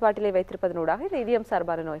ஒரு கட்டுப்பாட்டிலே வைத்திருப்பதனூடாக இந்த இதயம்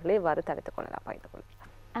சார்பான நோய்களை எவ்வாறு தடுத்துக் கொள்ளலாம்? பகிர்ந்து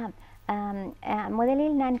கொள்ளலாம்.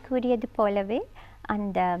 முதலில் நான் கூறியது போலவே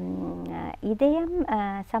அந்த இதயம்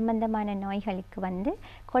சம்பந்தமான நோய்களுக்கு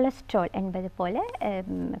கொலஸ்ட்ரால் என்பது போல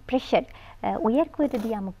ப்ரெஷர்,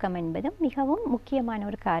 உயர்குருதி அமுக்கம் என்பதும் மிகவும் முக்கியமான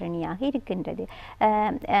ஒரு காரணியாக இருக்கின்றது.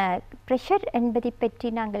 ப்ரெஷர் என்பதை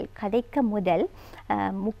பற்றி நாங்கள் கதைக்க முதல்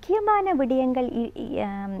முக்கியமான விடயங்கள்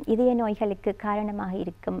இதய நோய்களுக்கு காரணமாக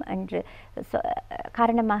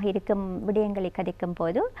இருக்கும் விடயங்களை கதைக்கும்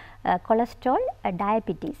போது கொலஸ்ட்ரால்,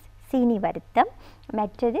 டயபிட்டிஸ், சீனி வருத்தம்,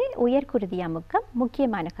 மற்றது உயர்குருதி அமுக்கம்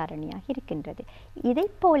முக்கியமான காரணியாக இருக்கின்றது. இதை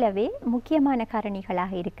போலவே முக்கியமான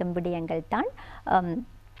காரணிகளாக இருக்கும் விடயங்கள் தான்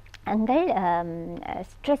எங்கள்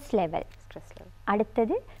ஸ்ட்ரெஸ் லெவல்,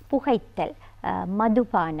 அடுத்தது புகைத்தல்,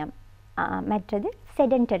 மதுபானம், மற்றது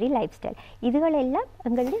செடென்டரி லைஃப் ஸ்டைல். இதுகளெல்லாம்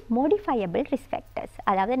எங்களுடைய மோடிஃபையபிள் ரிஸ்க் ஃபேக்டர்ஸ்.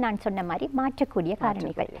 அதாவது நான் சொன்ன மாதிரி மாற்றக்கூடிய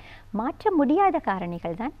காரணிகள். மாற்ற முடியாத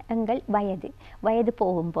காரணிகள் தான் எங்கள் வயது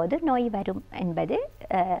போகும்போது நோய் வரும் என்பது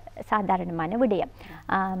சாதாரணமான விடயம்.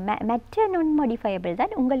 மற்ற நான் மோடிஃபையபிள்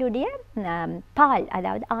தான் உங்களுடைய பால்,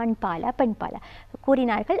 அதாவது ஆண் பாலா பெண் பாலா.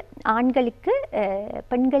 கூறினார்கள் ஆண்களுக்கு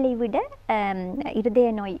பெண்களை விட இருதய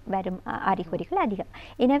நோய் வரும் அறிகுறிகள் அதிகம்.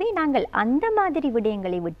 எனவே நாங்கள் அந்த மாதிரி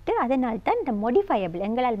விடயங்களை விட்டு அதனால் தான் இந்த மோடிஃபையபிள்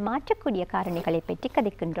எங்களால் மாற்றக்கூடிய காரணிகளை பற்றி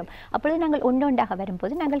கதைக்கின்றோம். அப்பொழுது நாங்கள் ஒன்றொன்றாக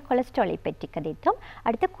வரும்போது நாங்கள் கொலஸ்ட்ராலை பற்றி கதைத்தோம்.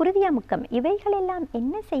 அடுத்த குருதி அமுக்கம். இவைகளெல்லாம்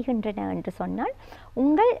என்ன செய்கின்றன என்று சொன்னால்,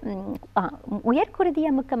 உங்கள் உயர்குருதி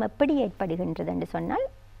அமுக்கம் எப்படி ஏற்படுகின்றது என்று சொன்னால்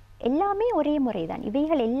எல்லாமே ஒரே முறைதான்.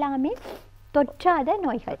 இவைகள் எல்லாமே தொற்றாத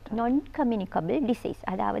நோய்கள், நான் கம்யூனிகபிள் டிசீஸ்.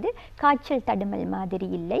 அதாவது காய்ச்சல் தடுமல் மாதிரி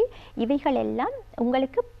இல்லை. இவைகள் எல்லாம்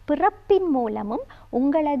உங்களுக்கு பிறப்பின் மூலமும்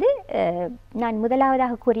உங்களது நான்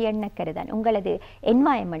முதலாவதாக கூறிய எண்ணக்கருதான் உங்களது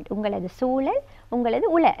என்வாயன்மெண்ட், உங்களது சூழல், உங்களது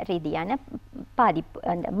உள ரீதியான பாதிப்பு,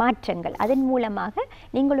 அந்த மாற்றங்கள், அதன் மூலமாக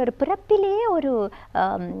நீங்கள் ஒரு பிறப்பிலேயே ஒரு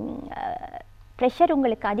ப்ரெஷர்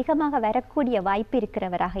உங்களுக்கு அதிகமாக வரக்கூடிய வாய்ப்பு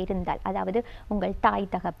இருக்கிறவராக இருந்தால், அதாவது உங்கள் தாய்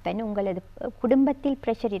தகப்பன், உங்களது குடும்பத்தில்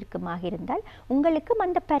ப்ரெஷர் இருக்குமாக இருந்தால் உங்களுக்கும்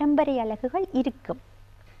அந்த பரம்பரை அலகுகள் இருக்கும்.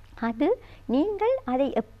 அது நீங்கள் அதை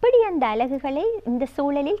எப்படி அந்த அலகுகளை இந்த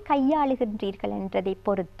சூழலில் கையாளுகின்றீர்கள் என்றதை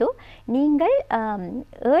பொறுத்து நீங்கள்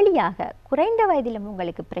ஏர்லியாக குறைந்த வயதிலும்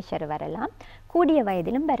உங்களுக்கு ப்ரெஷர் வரலாம், கூடிய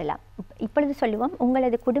வயதிலும் வரலாம். இப்பொழுது சொல்லுவோம்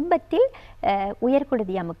உங்களது குடும்பத்தில்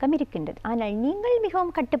உயர்குருதி அமுக்கம் இருக்கின்றது, ஆனால் நீங்கள்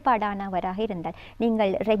மிகவும் கட்டுப்பாடானவராக இருந்தால்,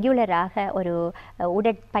 நீங்கள் ரெகுலராக ஒரு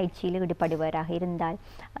உடற்பயிற்சியில் ஈடுபடுபவராக இருந்தால்,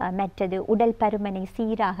 மற்றது உடல் பருமனை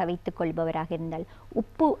சீராக வைத்துக் கொள்பவராக இருந்தால்,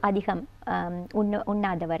 உப்பு அதிகம்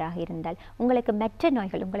உண்ணாதவராக இருந்தால், உங்களுக்கு மற்ற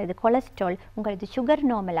நோய்கள், உங்களது கொலஸ்ட்ரால், உங்களது சுகர்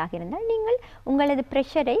நார்மலாக இருந்தால் நீங்கள் உங்களது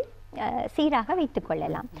ப்ரெஷரை சீராக வைத்துக்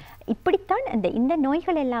கொள்ளலாம். இப்படித்தான் இந்த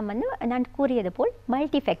நோய்கள் எல்லாம் நான் கூறியது போல்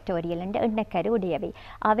மல்டிஃபேக்டோரியல் என்ற எண்ணக்கரு உடையவை.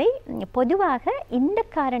 அவை பொதுவாக இந்த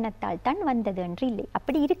காரணத்தால் தான் வந்தது என்று இல்லை,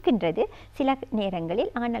 அப்படி இருக்கின்றது சில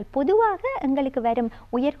நேரங்களில். ஆனால் பொதுவாக எங்களுக்கு வரும்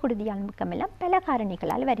உயர்குருதி அமுக்கம் எல்லாம் பல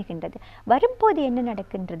காரணிகளால் வருகின்றது. வரும்போது என்ன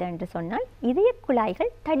நடக்கின்றது என்று சொன்னால் இதய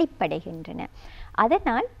குழாய்கள் தடிப்படைகின்றன.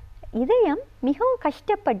 அதனால் இதயம் மிகவும்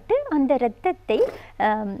கஷ்டப்பட்டு அந்த இரத்தத்தை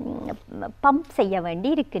பம்ப் செய்ய வேண்டி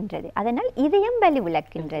இருக்கின்றது. அதனால் இதயம்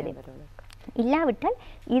வலுவிழக்கின்றது. இல்லாவிட்டால்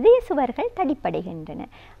இதய சுவர்கள் தடிப்படைகின்றன.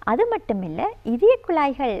 அது மட்டுமில்லை, இதய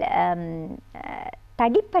குழாய்கள்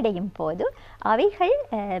தடிப்படையும் போது அவைகள்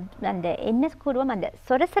அந்த என்ன கூறுவோம், அந்த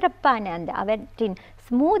சொரசொரப்பான அந்த அவற்றின்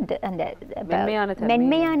ஸ்மூத், அந்த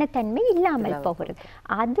மென்மையான தன்மை இல்லாமல் போகிறது.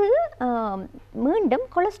 அது மீண்டும்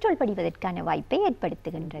கொலஸ்ட்ரால் படிவதற்கான வாய்ப்பை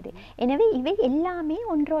ஏற்படுத்துகின்றது. எனவே இவை எல்லாமே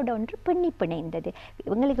ஒன்றோடொன்று பின்னி பிணைந்தது.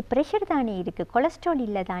 உங்களுக்கு ப்ரெஷர் தானே இருக்கு, கொலஸ்ட்ரால்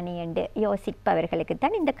இல்லை தானே என்று யோசிப்பவர்களுக்கு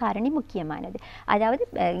தான் இந்த காரணி முக்கியமானது. அதாவது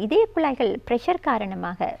இதய குழாய்கள் ப்ரெஷர்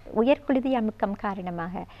காரணமாக, உயர்குருதி அமுக்கம்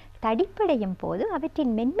காரணமாக தடிப்படையும் போது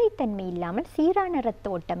அவற்றின் மென்மைத்தன்மை இல்லாமல், சீரான இரத்த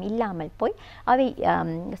ஓட்டம் இல்லாமல் போய் அவை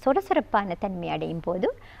சொரசொரப்பான தன்மை அடையும் போது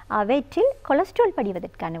அவற்றில் கொலஸ்ட்ரால்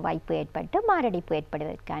படிவதற்கான வாய்ப்பு ஏற்பட்டு மாரடைப்பு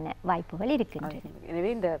ஏற்படுவதற்கான வாய்ப்புகள் இருக்கின்றன. எனவே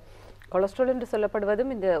இந்த கொலஸ்ட்ரால் என்று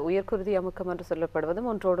சொல்லப்படுவதும் இந்த உயர்குருதி அமுக்கம் என்று சொல்லப்படுவதும்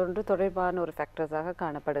ஒன்றோடொன்று தொடர்பான ஒரு ஃபேக்டர்ஸாக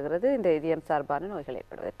காணப்படுகிறது இந்த இதயம் சார்பான நோய்கள்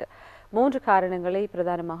ஏற்படுவதற்கு. 3 காரணங்களை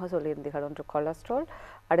பிரதானமாக சொல்லியிருந்தீர்கள். ஒன்று கொலஸ்ட்ரால்,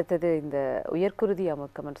 அடுத்தது இந்த உயர்குருதி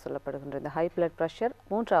அமுக்கம் என்று சொல்லப்படுகின்ற இந்த ஹை பிளட் ப்ரெஷர்,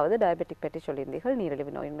 3வது டயபெட்டிக் பற்றி சொல்லியிருந்தீர்கள்,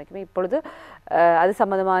 நீரிழிவு நோயின்மைக்குமே. இப்பொழுது அது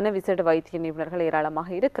சம்பந்தமான விசேட வைத்திய நிபுணர்கள்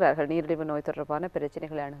ஏராளமாக இருக்கிறார்கள் நீரிழிவு நோய் தொடர்பான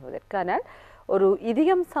பிரச்சனைகளை அணுகுவதற்கு. ஆனால் ஒரு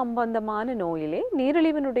இதயம் சம்பந்தமான நோயிலே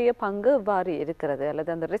நீரிழிவினுடைய பங்கு எவ்வாறு இருக்கிறது அல்லது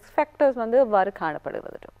அந்த ரிஸ்க் ஃபேக்டர்ஸ் எவ்வாறு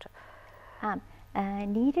காணப்படுகிறது டாக்டர்?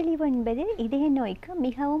 நீரிழிவு என்பது இதய நோய்க்கு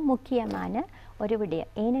மிகவும் முக்கியமான ஒரு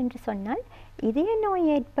விடயம். ஏனென்று சொன்னால் இதய நோய்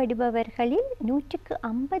ஏற்படுபவர்களில்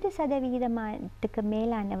 150%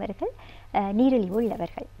 மேலானவர்கள் நீரிழிவு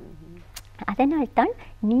உள்ளவர்கள். அதனால்தான்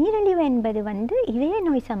நீரிழிவு என்பது இதய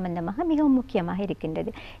நோய் சம்பந்தமாக மிகவும் முக்கியமாக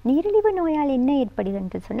இருக்கின்றது. நீரிழிவு நோயால் என்ன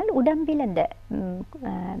ஏற்படுகிறது சொன்னால் உடம்பில் அந்த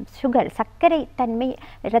சுகர் சர்க்கரை தன்மை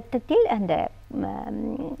இரத்தத்தில் அந்த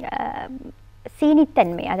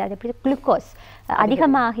சீனித்தன்மை அதாவது குளுக்கோஸ்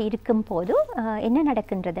அதிகமாக இருக்கும் போது என்ன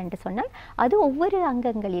நடக்கின்றது என்று சொன்னால் அது ஒவ்வொரு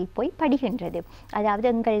அங்கங்களில் போய் படிகின்றது. அதாவது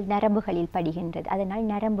எங்கள் நரம்புகளில் படிகின்றது. அதனால்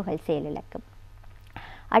நரம்புகள் செயலிழக்கும்.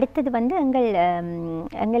 அடுத்தது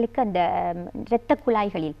எங்களுக்கு அந்த இரத்த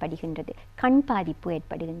குழாய்களில் படுகின்றது, கண் பாதிப்பு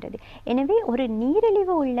ஏற்படுகின்றது. எனவே ஒரு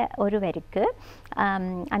நீரிழிவு உள்ள ஒருவருக்கு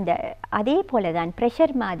அந்த அதே போலதான்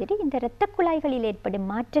பிரஷர் மாதிரி இந்த இரத்த குழாய்களில் ஏற்படும்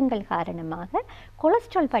மாற்றங்கள் காரணமாக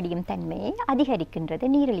கொலஸ்ட்ரால் படியும் தன்மையை அதிகரிக்கின்றது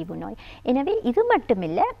நீரிழிவு நோய். எனவே இது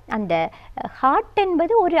மட்டுமில்லை, அந்த ஹார்ட்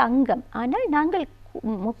என்பது ஒரு அங்கம். ஆனால் நாங்கள்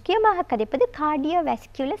முக்கியமாக கதைப்பது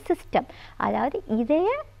கார்டியோவாஸ்குலர் சிஸ்டம், அதாவது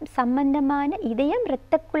இதயம்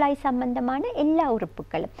இரத்த குழாய் சம்பந்தமான எல்லா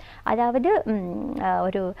உறுப்புகளும். அதாவது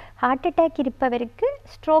ஒரு ஹார்ட் அட்டாக் இருப்பவருக்கு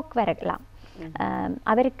ஸ்ட்ரோக் வரலாம்,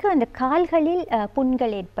 அவருக்கு அந்த கால்களில்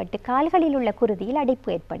புண்கள் ஏற்பட்டு கால்களில் உள்ள குருதியில் அடைப்பு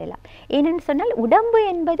ஏற்படலாம். ஏனென்று சொன்னால் உடம்பு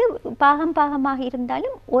என்பது பாகமாக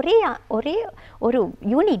இருந்தாலும் ஒரே ஒரு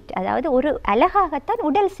யூனிட், அதாவது ஒரு அலகாகத்தான்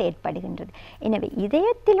உடல் செயற்படுகின்றது. எனவே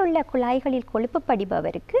இதயத்தில் உள்ள குழாய்களில் கொழுப்பு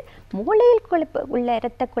படிபவருக்கு மூளையில் கொழுப்பு உள்ள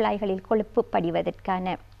இரத்த குழாய்களில் கொழுப்பு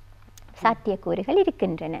படிவதற்கான சாத்தியக்கூறுகள்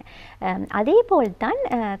இருக்கின்றன. அதே போல்தான்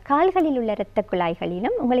கால்களில் உள்ள இரத்த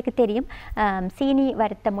குழாய்களிலும் உங்களுக்கு தெரியும், சீனி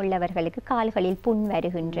வருத்தம் உள்ளவர்களுக்கு கால்களில் புண்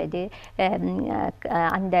வருகின்றது.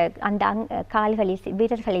 அந்த அந்த கால்களில்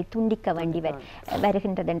விரல்களை துண்டிக்க வேண்டி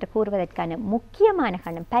வருகின்றது என்று கூறுவதற்கான முக்கியமான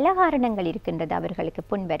காரணம், பல காரணங்கள் இருக்கின்றது அவர்களுக்கு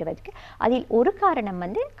புண் வருவதற்கு. அதில் ஒரு காரணம்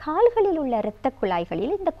கால்களில் உள்ள இரத்த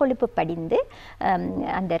குழாய்களில் இந்த கொழுப்பு படிந்து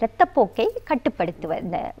அந்த இரத்தப்போக்கை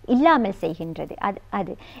கட்டுப்படுத்துவது இல்லாமல் செய்கின்றது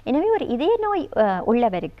அது. எனவே ஒரு இதய நோய்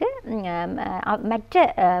உள்ளவருக்கு மற்ற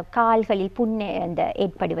கால்களில் புண்ணு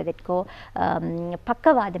ஏற்படுவதற்கோ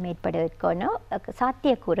பக்கவாதம் ஏற்படுவதற்கோ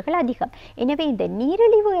சாத்தியக்கூறுகள் அதிகம். எனவே இந்த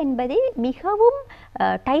நீரிழிவு என்பதை மிகவும்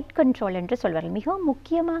டைட் கண்ட்ரோல் என்று சொல்வார்கள். மிகவும்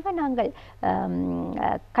முக்கியமாக நாங்கள்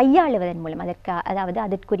கையாளுவதன் மூலம் அதாவது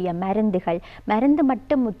அதற்குரிய மருந்து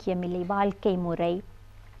மட்டும் முக்கியமில்லை, வாழ்க்கை முறை,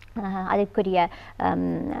 அதற்குரிய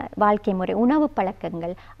வாழ்க்கை முறை, உணவு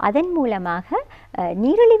பழக்கங்கள், அதன் மூலமாக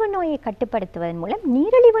நீரிழிவு நோயை கட்டுப்படுத்துவதன் மூலம்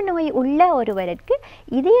நீரிழிவு நோய் உள்ள ஒருவருக்கு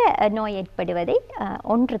இதய நோய் ஏற்படுவதை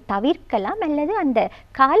ஒன்று தவிர்க்கலாம் அல்லது அந்த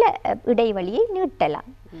கால இடைவெளியை நீட்டலாம்.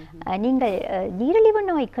 நீங்கள் நீரிழிவு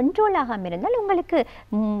நோய் கண்ட்ரோல் ஆகாமல் இருந்தால் உங்களுக்கு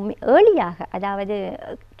ஏர்லியாக, அதாவது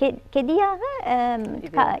கெதியாக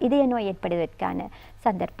இதய நோய் ஏற்படுவதற்கான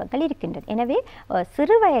சந்தர்ப்பங்கள் இருக்கின்றது. எனவே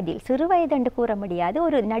சிறு வயது என்று கூற முடியாது,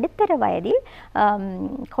 ஒரு நடுத்தர வயதில்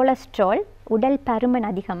கொலஸ்ட்ரால், உடல் பருமன்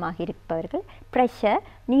அதிகமாக இருப்பவர்கள், பிரஷர்,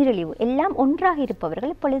 நீரிழிவு எல்லாம் ஒன்றாக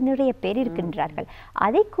இருப்பவர்கள் இப்பொழுது நிறைய பேர் இருக்கின்றார்கள்.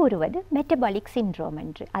 அதை கூறுவது மெட்டபாலிக் சிண்ட்ரோம்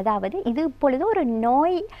என்று. அதாவது இது இப்பொழுது ஒரு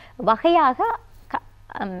நோய் வகையாக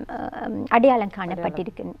அடையாளம்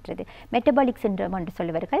காணப்பட்டிருக்கின்றது. மெட்டபாலிக் சிண்ட்ரோம் என்று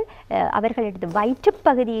சொல்லுவார்கள். அவர்களது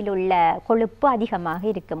வயிற்றுப்பகுதியில் உள்ள கொழுப்பு அதிகமாக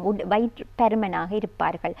இருக்கும், வயிற்று பருமனாக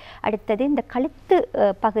இருப்பார்கள். அடுத்தது இந்த கழுத்து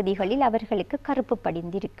பகுதிகளில் அவர்களுக்கு கருப்பு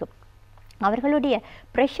படிந்திருக்கும், அவர்களுடைய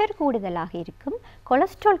பிரஷர் கூடுதலாக இருக்கும்,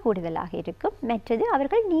 கொலஸ்ட்ரால் கூடுதலாக இருக்கும். மற்றது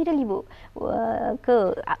அவர்கள் நீரிழிவுக்கு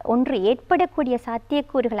ஒன்று ஏற்படக்கூடிய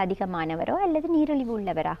சாத்தியக்கூறுகள் அதிகமானவரோ அல்லது நீரிழிவு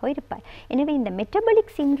உள்ளவராக இருப்பார். எனவே இந்த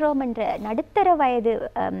மெட்டபாலிக் சிண்ட்ரோம் என்ற நடுத்தர வயது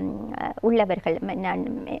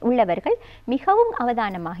உள்ளவர்கள் மிகவும்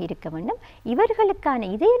அவதானமாக இருக்க வேண்டும்.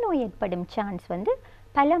 இவர்களுக்கான இதய நோய் ஏற்படும் சான்ஸ்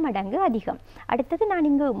பல மடங்கு அதிகம். அடுத்தது நான்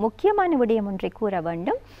இங்கு முக்கியமான விடயம் ஒன்றை கூற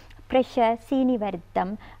வேண்டும். பிரஷர், சீனி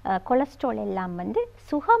வருத்தம், கொலஸ்ட்ரால் எல்லாம்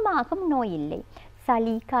சுகமாகும் நோய் இல்லை.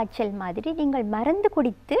 சளி, காய்ச்சல் மாதிரி நீங்கள் மருந்து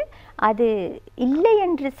குடித்து அது இல்லை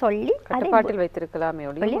என்று சொல்லி கட்டுப்பாட்டில் வைத்திருக்கலாமே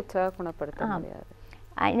குணப்படுத்த முடியாது.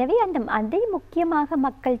 எனவே அதை முக்கியமாக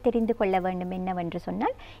மக்கள் தெரிந்து கொள்ள வேண்டும் என்னவென்று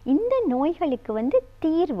சொன்னால், இந்த நோய்களுக்கு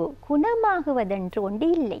தீர்வு, குணமாகுவதென்று ஒன்று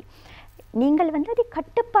இல்லை. நீங்கள் வந்து அதை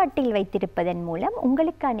கட்டுப்பாட்டில் வைத்திருப்பதன் மூலம்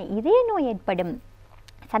உங்களுக்கான இதய நோய் ஏற்படும்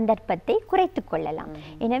சந்தர்ப்பத்தை குறைத்து கொள்ளலாம்.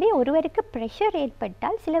 எனவே ஒருவருக்கு பிரஷர்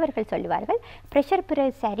ஏற்பட்டால் சிலவர்கள் சொல்லுவார்கள் பிரஷர்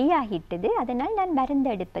பிறகு சரியாகிட்டது, அதனால் நான் மருந்து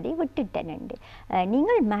எடுப்பதை விட்டுட்டேன் என்று.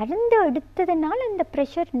 நீங்கள் மருந்து எடுத்ததனால் அந்த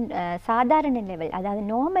பிரஷர் சாதாரண லெவல், அதாவது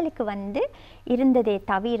நார்மலுக்கு வந்து இருந்ததே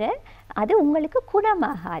தவிர அது உங்களுக்கு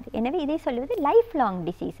குணமாகாது. எனவே இதை சொல்வது லைஃப் லாங்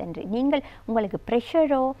டிசீஸ் என்று. நீங்கள் உங்களுக்கு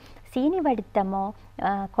பிரஷரோ சீனி வருத்தமோ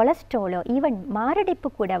கொலஸ்ட்ராலோ ஈவன் மாரடைப்பு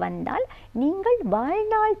கூட வந்தால் நீங்கள்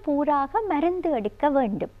வாழ்நாள் பூராக மருந்து எடுக்க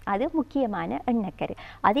வேண்டும். அது முக்கியமான எண்ணக்கரு.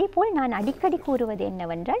 அதே போல் நான் அடிக்கடி கூறுவது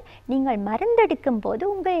என்னவென்றால், நீங்கள் மருந்தெடுக்கும் போது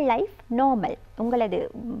உங்கள் லைஃப் நார்மல், உங்களது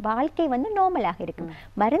வாழ்க்கை வந்து நார்மலாக இருக்கும்.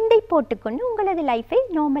 மருந்தை போட்டுக்கொண்டு உங்களது லைஃபை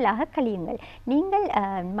நார்மலாக கழியுங்கள். நீங்கள்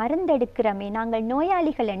மருந்தெடுக்கிறோமே நாங்கள்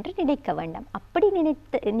நோயாளிகள் என்று நினைக்க வேண்டாம். அப்படி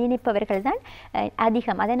நினைப்பவர்கள் தான்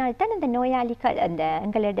அதிகம். அதனால் தான் அந்த நோயாளிகள், அந்த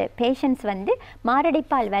எங்களோட பேஷண்ட்ஸ் வந்து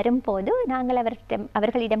மாரடைப்பால் வரும்போது நாங்கள்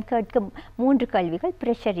அவர்களிடம் கேட்கும் 3 கேள்விகள்: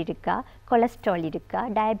 பிரஷர் இருக்கா, கொலஸ்ட்ரால் இருக்கா,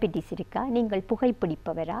 டயபெட்டிஸ் இருக்கா, நீங்கள்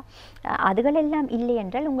புகைப்பிடிப்பவரா, அதுகளெல்லாம் இல்லை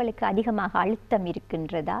என்றால் உங்களுக்கு அதிகமாக அழுத்தம்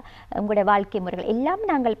இருக்கின்றதா, உங்களோட வாழ்க்கை முறைகள் எல்லாம்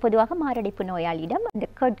நாங்கள் பொதுவாக மாரடைப்பு நோயாளியிடம் அந்த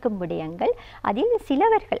கேட்கும் விடயங்கள். அதில்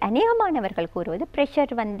சிலவர்கள், அநேகமானவர்கள் கூறுவது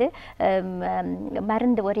பிரஷர் வந்து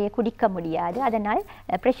மருந்து ஒரே குடிக்க முடியாது, அதனால்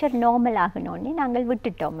பிரஷர் நார்மல் ஆகணும்னு நாங்கள்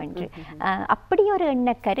விட்டுட்டோம் என்று. அப்படி ஒரு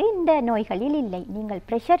எண்ணக்கரு இந்த நோய்களில் இல்லை. நீங்கள்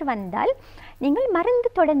பிரஷர் வந்தால் நீங்கள் மருந்து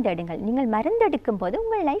தொடர்ந்து எடுங்கள். நீங்கள் மருந்து எடுக்கும் போது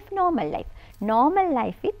உங்கள் life normal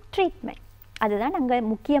life with treatment. அதுதான் அங்கே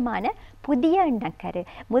முக்கியமான புதிய எண்ணக்கரு.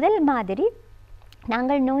 முதல் மாதிரி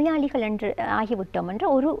நாங்கள் நோயாளிகள் என்று ஆகிவிட்டோம் என்று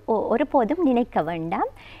ஒருபோதும் நினைக்க வேண்டாம்.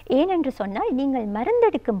 ஏனென்று சொன்னால் நீங்கள்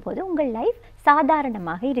மருந்தெடுக்கும் போது உங்கள் லைஃப்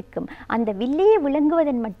சாதாரணமாக இருக்கும். அந்த வில்லையை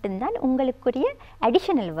விளங்குவதன் மட்டும்தான் உங்களுக்குரிய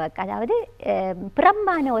அடிஷனல் ஒர்க், அதாவது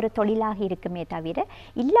புறம்பான ஒரு தொழிலாக இருக்குமே தவிர,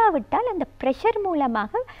 இல்லாவிட்டால் அந்த பிரஷர்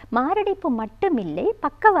மூலமாக மாரடைப்பு மட்டுமில்லை,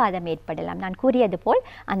 பக்கவாதம் ஏற்படலாம். நான் கூறியது போல்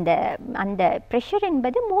அந்த பிரஷர்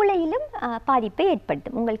என்பது மூளையிலும் பாதிப்பை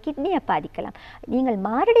ஏற்படுத்தும், உங்கள் கிட்னியை பாதிக்கலாம். நீங்கள்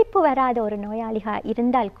மாரடைப்பு வராத ஒரு நோயாளியாக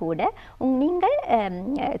இருந்தால் கூட நீங்கள்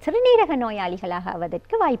சிறுநீரக நோயாளிகளாக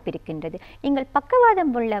ஆவதற்கு வாய்ப்பு இருக்கின்றது. நீங்கள்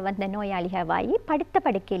பக்கவாதம் உள்ள வந்த நோயாளிகள் படுத்த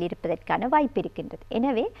படுக்கையில் இருப்பதற்கான வாய்ப்பு இருக்கின்றது.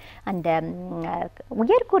 எனவே அந்த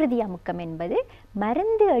உயர்குருதி அமுக்கம் என்பது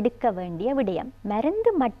மருந்து எடுக்க வேண்டிய விடயம்.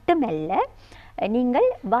 மருந்து மட்டுமல்ல, நீங்கள்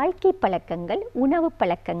வாழ்க்கை பழக்கங்கள், உணவு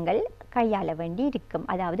பழக்கங்கள் கையாள வேண்டி இருக்கும்.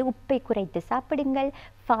 அதாவது உப்பை குறைத்து சாப்பிடுங்கள்.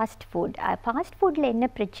 ஃபாஸ்ட் ஃபுட்டில் என்ன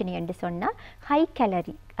பிரச்சனை என்று சொன்னால் ஹை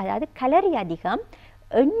கேலரி, அதாவது கலரி அதிகம்.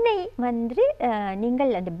 எண்ணெய் வந்து நீங்கள்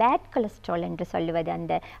அந்த பேட் கொலஸ்ட்ரால் என்று சொல்லுவது,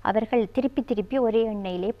 அந்த அவர்கள் திருப்பி ஒரே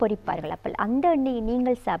எண்ணெயிலே பொரிப்பார்கள். அப்போ அந்த எண்ணெயை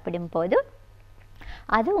நீங்கள் சாப்பிடும் போது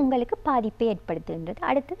அது உங்களுக்கு பாதிப்பை ஏற்படுத்துகின்றது.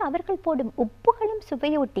 அடுத்தது அவர்கள் போடும் உப்புகளும்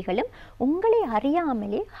சுவையூட்டிகளும் உங்களை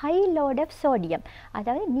அறியாமலே ஹை லோட் ஆஃப் சோடியம்,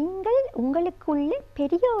 அதாவது நீங்கள் உங்களுக்குள்ளே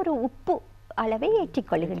பெரிய ஒரு உப்பு அளவை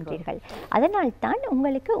ஏற்றிக்கொள்கின்றீர்கள். அதனால் தான்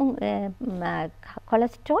உங்களுக்கு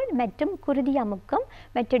கொலஸ்ட்ரால் மற்றும் குருதி அமுக்கம்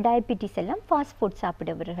மற்றும் டயபிட்டிஸ் எல்லாம் ஃபாஸ்ட் ஃபுட்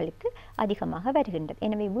சாப்பிடுபவர்களுக்கு அதிகமாக வருகின்றது.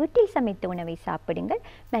 எனவே வீட்டில் சமைத்த உணவை சாப்பிடுங்கள்.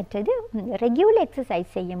 மற்றது ரெகுலர்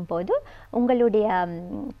எக்ஸசைஸ் செய்யும் போது உங்களுடைய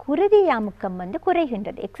குருதி அமுக்கம் வந்து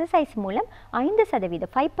குறைகின்றது. எக்ஸசைஸ் மூலம் 5%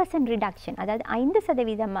 5% ரிடக்ஷன், அதாவது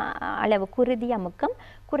 5% அளவு குருதி அமுக்கம்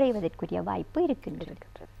குறைவதற்குரிய வாய்ப்பு இருக்கின்றது.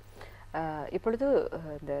 இப்பொழுது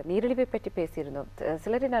இந்த நீரிழிவை பற்றி பேசியிருந்தோம்.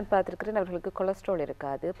 சிலரை நான் பார்த்திருக்கிறேன், அவர்களுக்கு கொலஸ்ட்ரால்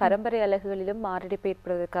இருக்காது, பரம்பரை அலகுகளிலும் மாரடைப்பு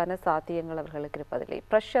ஏற்படுவதற்கான சாத்தியங்கள் அவர்களுக்கு இருப்பதில்லை,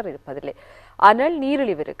 பிரஷர் இருப்பதில்லை, ஆனால்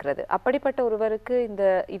நீரிழிவு இருக்கிறது. அப்படிப்பட்ட ஒருவருக்கு இந்த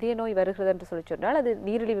இதய நோய் வருகிறது என்று சொல்லி சொன்னால் அது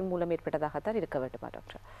நீரிழிவு மூலம் ஏற்பட்டதாகத்தான் இருக்க வேண்டுமா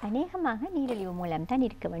டாக்டர்? அநேகமாக நீரிழிவு மூலம் தான்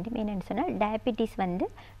இருக்க வேண்டும். என்னென்னு சொன்னால் டயபிட்டிஸ் வந்து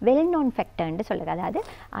வெல் நோன் ஃபேக்டர்ன்னு சொல்கிறது. அதாவது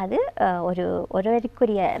அது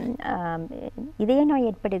ஒருவருக்குரிய இதய நோய்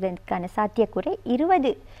ஏற்படுவதற்கான சாத்தியக்கூறை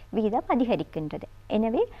 20% அதிகரிக்கின்றது.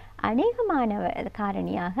 எனவே அநேகமான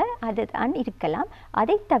காரணியாக அதுதான் இருக்கலாம்.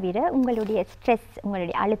 அதை தவிர உங்களுடைய ஸ்ட்ரெஸ்,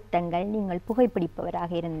 உங்களுடைய அழுத்தங்கள், நீங்கள்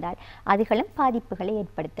புகைப்பிடிப்பவராக இருந்தால் அதுகளும் பாதிப்புகளை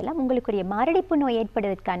ஏற்படுத்தலாம். உங்களுக்குரிய மாரடைப்பு நோய்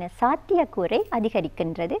ஏற்படுவதற்கான சாத்தியக்கூறை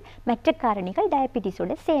அதிகரிக்கின்றது. மற்ற காரணிகள்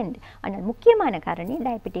டயபிட்டிஸோடு சேர்ந்து, ஆனால் முக்கியமான காரணி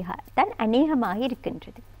டயபிட்டிஸ் தான் அநேகமாக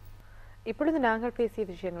இருக்கின்றது. இப்பொழுது நாங்கள் பேசிய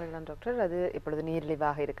விஷயங்கள் தான் டாக்டர், அது இப்பொழுது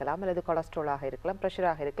நீரிழிவாக இருக்கலாம், அல்லது கொலஸ்ட்ராலாக இருக்கலாம்,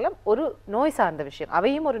 பிரஷராக இருக்கலாம், ஒரு நோய் சார்ந்த விஷயம்,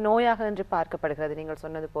 அவையும் ஒரு நோயாக என்று பார்க்கப்படுகிறது. நீங்கள்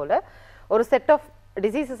சொன்னது போல ஒரு செட் ஆஃப்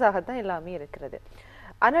டிசீசஸாகத்தான் எல்லாமே இருக்கிறது.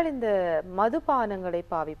 ஆனால் இந்த மதுபானங்களை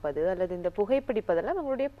பாவிப்பது அல்லது இந்த புகைப்பிடிப்பதெல்லாம்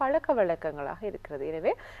நம்மளுடைய பழக்க வழக்கங்களாக இருக்கிறது.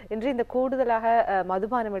 எனவே இன்று இந்த கூடுதலாக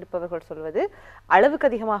மதுபானம் எடுப்பவர்கள் சொல்வது அளவுக்கு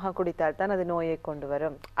அதிகமாக குடித்தால் தான் அது நோயை கொண்டு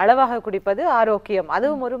வரும், அளவாக குடிப்பது ஆரோக்கியம்,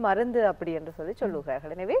 அதுவும் ஒரு மருந்து அப்படி என்று சொல்லி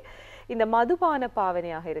சொல்லுகிறார்கள். எனவே இந்த மதுபான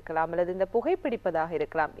பாவனையாக இருக்கலாம் அல்லது இந்த புகைப்பிடிப்பதாக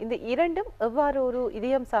இருக்கலாம், இந்த இரண்டும் எவ்வாறு ஒரு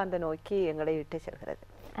இதயம் சார்ந்த நோய்க்கு எங்களை இட்டு செல்கிறது?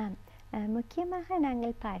 முக்கியமாக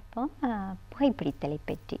நாங்கள் பார்ப்போம் புகைப்பிடித்தலை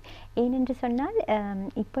பற்றி. ஏனென்று சொன்னால்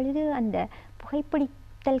இப்பொழுது அந்த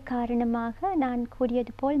புகைப்பிடித்தல் காரணமாக நான்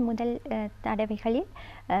கூறியது போல் முதல் தடவைகளில்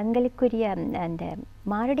எங்களுக்குரிய அந்த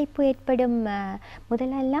மாரடைப்பு ஏற்படும்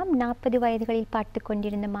முதலெல்லாம் 40 வயதுகளில் பார்த்து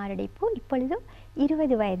கொண்டிருந்த மாரடைப்பு இப்பொழுது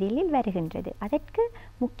 20 வயதில் வருகின்றது. அதற்கு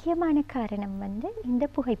முக்கியமான காரணம் இந்த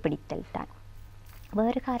புகைப்பிடித்தல் தான்.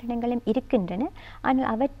 வேறு காரணங்களும் இருக்கின்றன, ஆனால்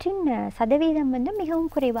அவற்றின் சதவீதம்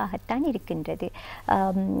மிகவும் குறைவாகத்தான் இருக்கின்றது.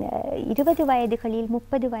 20 வயதுகளில்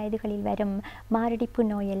 30 வயதுகளில் வரும் மாரடைப்பு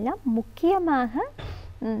நோயெல்லாம் முக்கியமாக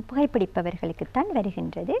புகைப்பிடிப்பவர்களுக்குத்தான்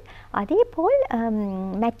வருகின்றது. அதேபோல்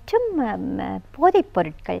மற்றும் போதைப்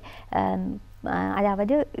பொருட்கள்,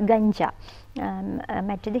 அதாவது கஞ்சா,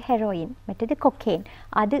 மற்றது ஹெரோயின், மற்றது கொக்கேன்,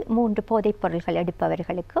 அது 3 போதைப் பொருட்கள்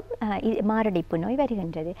எடுப்பவர்களுக்கும் மாரடைப்பு நோய்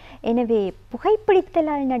வருகின்றது. எனவே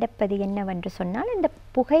புகைப்பிடித்தலால் நடப்பது என்னவென்று சொன்னால், அந்த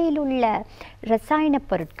புகையில் உள்ள ரசாயன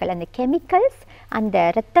பொருட்கள், அந்த கெமிக்கல்ஸ் அந்த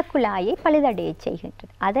இரத்த குழாயை பழுதடைய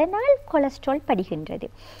செய்கின்றது. அதனால் கொலஸ்ட்ரால் படிகின்றது.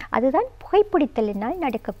 அதுதான் புகைப்பிடித்தலினால்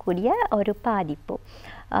நடக்கக்கூடிய ஒரு பாதிப்பு.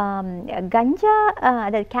 கஞ்சா,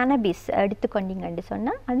 அதாவது கேனபிஸ் எடுத்துக்கொண்டீங்கன்னு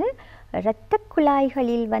சொன்னால் அது இரத்த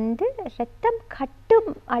குழாய்களில் இரத்தம் கட்டும்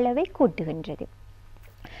அளவை கூட்டுகின்றது.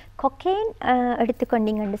 கொக்கெயின்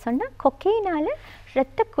எடுத்துக்கொண்டீங்கன்னு சொன்னால் கொக்கெயினால்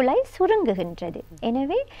இரத்த குழாய் சுருங்குகின்றது.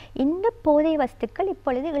 எனவே இந்த போதை வஸ்துக்கள்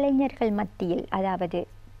இப்பொழுது இளைஞர்கள் மத்தியில், அதாவது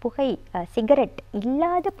புகை சிகரெட்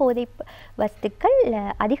இல்லாத போதை வஸ்துக்கள்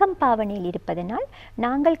அதிகம் பாவனையில் இருப்பதனால்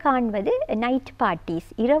நாங்கள் காண்பது நைட் பார்ட்டிஸ்,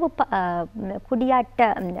 இரவு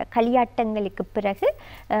களியாட்டங்களுக்கு பிறகு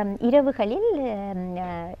இரவுகளில்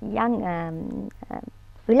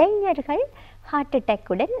இளைஞர்கள் ஹார்ட்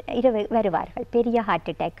அட்டாக்குடன் வருவார்கள். பெரிய ஹார்ட்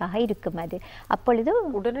அட்டாக்காக இருக்கும். அது அப்பொழுது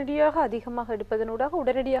உடனடியாக அதிகமாக எடுப்பதனூடாக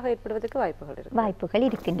உடனடியாக ஏற்படுவதற்கு வாய்ப்புகள்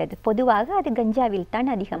இருக்கின்றது. பொதுவாக அது கஞ்சாவில்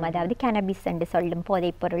தான் அதிகம், அதாவது கேனபிஸ் என்று சொல்லும்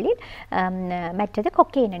போதைப் பொருளில், மற்றது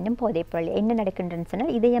கொக்கெயின் என்னும் போதைப் பொருள். என்ன நடக்கின்றன்னு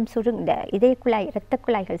சொன்னால், இதயம் இதய குழாய், இரத்த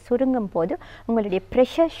குழாய்கள் சுருங்கும் போது உங்களுடைய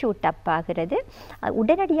ப்ரெஷர் ஷூட் அப் ஆகிறது.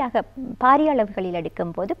 உடனடியாக பாரிய அளவுகளில்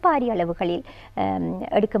எடுக்கும்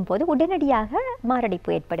போது உடனடியாக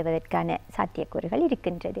மாரடைப்பு ஏற்படுவதற்கான சாத்தியக்கூறுகள்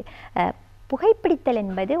இருக்கின்றது. புகைப்பிடித்தல்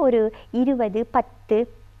என்பது ஒரு 20, 10,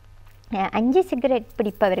 5 சிகரெட்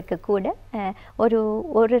பிடிப்பவருக்கு கூட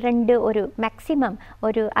ஒரு மேக்சிமம்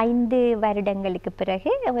ஒரு 5 வருடங்களுக்கு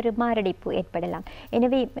பிறகு ஒரு மாரடைப்பு ஏற்படலாம்.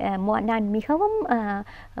 எனவே நான் மிகவும்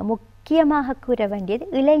முக்கியமாக கூற வேண்டியது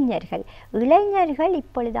இளைஞர்கள்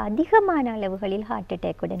இப்பொழுது அதிகமான அளவுகளில் ஹார்ட்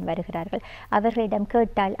அட்டாக்குடன் வருகிறார்கள். அவர்களிடம்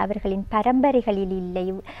கேட்டால் அவர்களின் பரம்பரைகளில் இல்லை,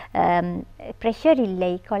 ப்ரெஷர்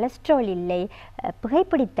இல்லை, கொலஸ்ட்ரால் இல்லை,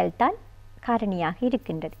 புகைப்பிடித்தல் தான் காரணியாக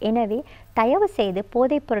இருக்கின்றது. எனவே தயவு செய்து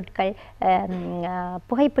போதைப் பொருட்கள்,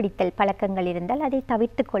 புகைப்பிடித்தல் பழக்கங்கள் இருந்தால் அதை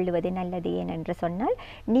தவிர்த்து கொள்வது நல்லது. ஏனென்று சொன்னால்,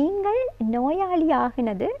 நீங்கள் நோயாளி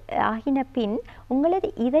ஆகின பின் உங்களது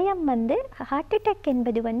இதயம் ஹார்ட் அட்டாக்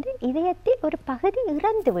என்பது இதயத்தில் ஒரு பகுதி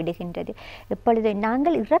இறந்து விடுகின்றது. இப்பொழுது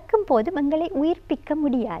நாங்கள் இறக்கும் போது எங்களை உயிர்ப்பிக்க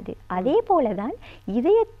முடியாது. அதே போலதான்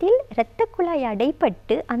இதயத்தில் இரத்த குழாய்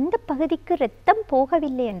அடைபட்டு அந்த பகுதிக்கு இரத்தம்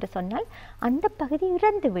போகவில்லை என்று சொன்னால் அந்த பகுதி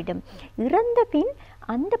இறந்துவிடும். இறந்த பின்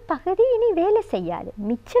அந்த பகுதி இனி வேலை செய்யாது.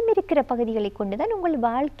 மிச்சம் இருக்கிற பகுதிகளை கொண்டுதான் உங்கள்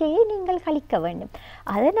வாழ்க்கையை நீங்கள் கழிக்க வேண்டும்.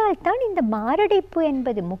 அதனால் தான் இந்த மாரடைப்பு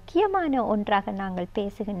என்பது முக்கியமான ஒன்றாக நாங்கள்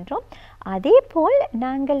பேசுகின்றோம். அதே போல்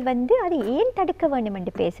நாங்கள் அதை ஏன் தடுக்க வேண்டும்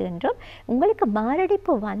என்று பேசுகின்றோம். உங்களுக்கு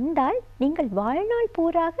மாரடைப்பு வந்தால் நீங்கள் வாழ்நாள்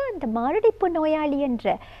பூராக அந்த மாரடைப்பு நோயாளி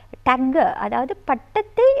என்ற டக், அதாவது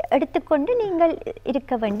பட்டத்தை எடுத்துக்கொண்டு நீங்கள்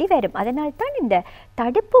இருக்க வேண்டி வரும். அதனால் தான் இந்த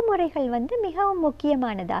தடுப்பு முறைகள் மிகவும்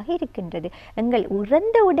முக்கியமானதாக இருக்கின்றது. எங்கள்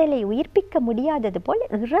இறந்த உடலை உயிர்ப்பிக்க முடியாதது போல்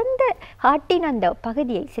இறந்த ஹார்ட்டின் அந்த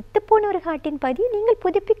பகுதியை, செத்துப்போன ஒரு ஹார்ட்டின் பகுதியை நீங்கள்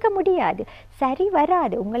புதுப்பிக்க முடியாது, சரி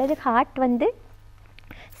வராது. உங்களது ஹார்ட்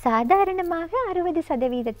சாதாரணமாக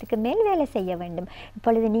 60% மேல் வேலை செய்ய வேண்டும்.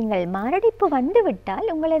 இப்பொழுது நீங்கள் மாரடைப்பு வந்துவிட்டால்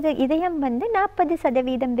உங்களது இதயம்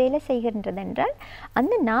 40% வேலை செய்கின்றது என்றால்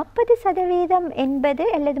அந்த 40% என்பது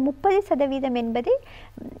அல்லது 30% என்பது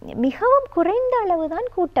மிகவும் குறைந்த அளவு தான்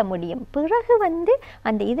கூட்ட முடியும். பிறகு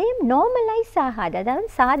அந்த இதயம் நார்மலைஸ் ஆகாது. அதாவது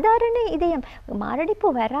சாதாரண இதயம்,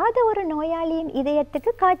 மாரடைப்பு வராத ஒரு நோயாளியின்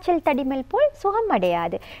இதயத்துக்கு காய்ச்சல் தடிமல் போல்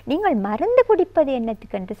சுகமடையாது. நீங்கள் மருந்து குடிப்பது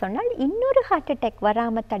என்னத்துக்கு என்று சொன்னால் இன்னொரு ஹார்ட் அட்டாக்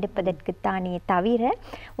வராமல் தடுப்பதற்குத்தானே தவிர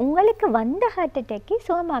உங்களுக்கு வந்த ஹார்ட் அட்டாக்கை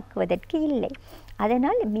சுகமாக்குவதற்கு இல்லை.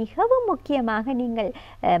 அதனால் மிகவும் முக்கியமாக நீங்கள்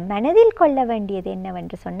மனதில் கொள்ள வேண்டியது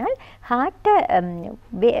என்னவென்று சொன்னால், ஹார்ட்டை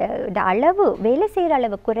அளவு வேலை செய்கிற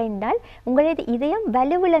அளவு குறைந்தால் உங்களது இதயம்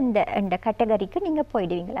வலுவிழந்த என்ற கேட்டகரிக்கு நீங்கள்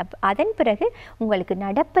போயிடுவீங்க. அதன் பிறகு உங்களுக்கு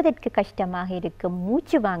நடப்பதற்கு கஷ்டமாக இருக்கும்,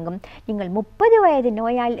 மூச்சு வாங்கும். நீங்கள் 30 வயது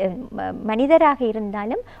மனிதராக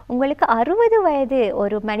இருந்தாலும் உங்களுக்கு 60 வயது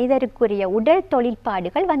ஒரு மனிதருக்குரிய உடல்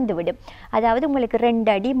தொழிற்பாடுகள் நோய்கள் வந்துவிடும். அதாவது உங்களுக்கு 2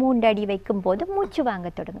 அடி 3 அடி வைக்கும் போது மூச்சு வாங்க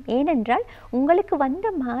தொடங்கும். ஏனென்றால் உங்களுக்கு வந்த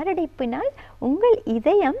மாரடைப்பினால் உங்கள்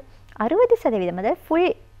இதயம் 60%, அதாவது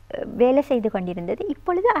ஃபுல் வேலை செய்து கொண்டிருந்தது,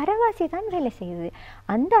 இப்பொழுது அரைவாசி தான் வேலை செய்தது.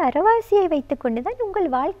 அந்த அரைவாசியை வைத்துக்கொண்டு தான் உங்கள்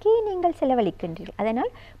வாழ்க்கையை நீங்கள் செலவழிக்கின்றீர்கள்.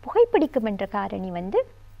 அதனால் புகைப்பிடிக்கும் என்ற காரணி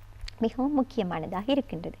மிகவும் முக்கியமானதாக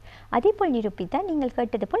இருக்கின்றது. அதே போல் நிரூபித்தான் நீங்கள்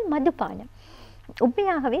கேட்டது போல் மதுபானம்.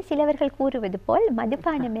 உண்மையாகவே சிலவர்கள் கூறுவது போல்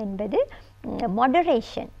மதுபானம் என்பது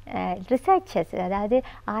மாடரேஷன். ரிசர்ச்சர்ஸ், அதாவது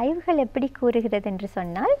ஆய்வுகள் எப்படி கூறுகிறது என்று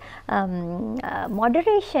சொன்னால்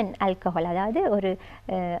மாடரேஷன் ஆல்கஹால், அதாவது ஒரு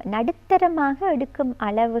நடுத்தரமாக எடுக்கும்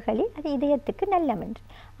அளவுகளில் அது இதயத்துக்கு நல்லமென்று.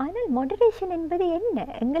 ஆனால் மாடரேஷன் என்பது என்ன?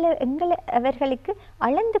 அவர்களுக்கு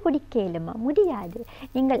அளந்து குடிக்க இயலுமா? முடியாது.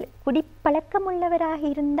 நீங்கள் குடிப்பழக்கமுள்ளவராக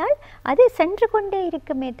இருந்தால் அது சென்று கொண்டே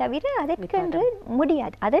இருக்குமே தவிர அதற்கென்று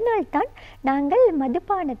முடியாது. அதனால்தான் நாங்கள்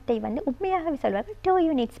மதுபானத்தை உண்மையாகவே சொல்வார்கள் 2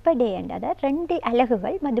 units per day, அதாவது 2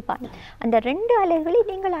 அலகுகள் மதுபானம். அந்த 2 அலகுகளை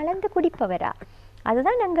நீங்கள் அளந்து குடிப்பவரா?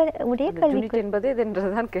 அதுதான் நாங்கள் உடைய கேள்வி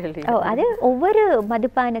கேள்வி. அது ஒவ்வொரு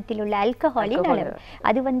மதுபானத்தில் உள்ள ஆல்கஹாலின் அளவு.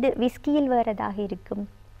 அது விஸ்கியில் வேறதாக இருக்கும்,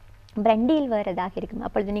 பிராண்டியில் வேறதாக இருக்கும்.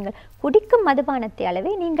 அப்பொழுது நீங்கள் குடிக்கும் மதுபானத்தை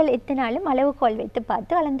அளவை நீங்கள் எத்தனாலும் அளவுகோல் வைத்து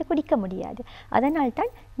பார்த்து அளந்து குடிக்க முடியாது. அதனால்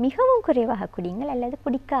தான் மிகவும் குறைவாக குடிங்கள் அல்லது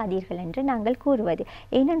குடிக்காதீர்கள் என்று நாங்கள் கூறுவது.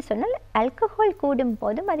 ஏனென்னு சொன்னால் ஆல்கஹால் கூடும்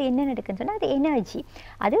போதும் அது என்ன நடக்குன்னு சொன்னால் அது எனர்ஜி,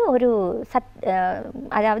 அது ஒரு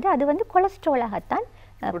அதாவது அது கொலஸ்ட்ராலாகத்தான்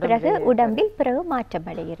பிறகு உடம்பில் பிறகு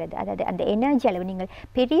மாற்றமடைகிறது. அதாவது அந்த எனர்ஜி அளவு, நீங்கள்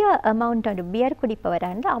பெரிய அமௌண்ட் பியர்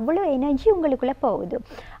குடிப்பவராக இருந்தால் அவ்வளோ எனர்ஜி உங்களுக்குள்ளே போகுது.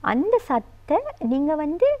 அந்த சத்தை நீங்கள்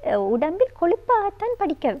உடம்பில் கொழுப்பாகத்தான்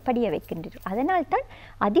படிய வைக்கின்றீர்கள். அதனால்தான்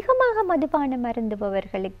அதிகமாக மதுபானம்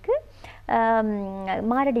அருந்துபவர்களுக்கு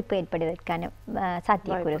மாரடைப்பு ஏற்படுவதற்கான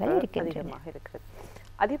சாத்தியக்கூறுகள் இருக்கின்றன.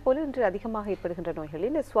 அதே போல இன்று அதிகமாக ஏற்படுகின்ற நோய்களில்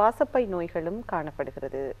இந்த சுவாசப்பை நோய்களும்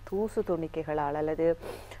காணப்படுகிறது. தூசு துணிக்கைகளால் அல்லது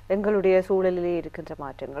எங்களுடைய சூழலிலே இருக்கின்ற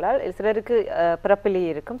மாற்றங்களால், சிலருக்கு பிறப்பிலேயே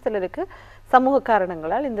இருக்கும், சிலருக்கு சமூக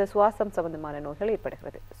காரணங்களால் இந்த சுவாசம் சம்பந்தமான நோய்கள்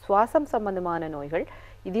ஏற்படுகிறது. சுவாசம் சம்பந்தமான நோய்கள்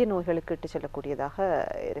இதய நோய்களுக்கு இட்டு செல்லக்கூடியதாக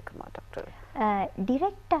இருக்குமா டாக்டர்?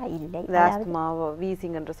 டிரெக்டா இல்லை. ஆஸ்துமா,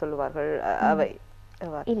 வீசிங் என்று சொல்லுவார்கள், அவை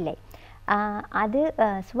இல்லை. அது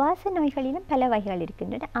சுவாச நோய்களிலும் பல வகைகள்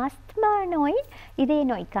இருக்கின்றன. ஆஸ்துமா நோய் இதய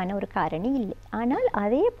நோய்க்கான ஒரு காரணி இல்லை. ஆனால்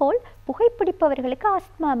அதே போல் புகைப்பிடிப்பவர்களுக்கு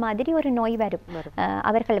ஆஸ்துமா மாதிரி ஒரு நோய் வரும்.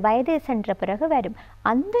 அவர்கள் வயது சென்ற பிறகு வரும்.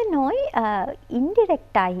 அந்த நோய்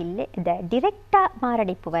இன்டிரெக்டாக இல்லை, இந்த டிரெக்டாக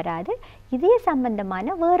மாரடைப்பு வராது. இதய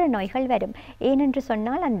சம்பந்தமான வேறு நோய்கள் வரும். ஏனென்று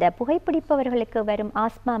சொன்னால் அந்த புகைப்பிடிப்பவர்களுக்கு வரும்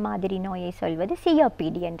ஆஸ்மா மாதிரி நோயை சொல்வது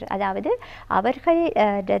சிஓபிடி என்று. அதாவது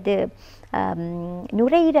அவர்களது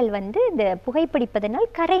நுரையீரல் இந்த புகைப்பிடிப்பதனால்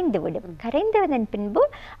கரைந்து விடும். கரைந்ததன் பின்பு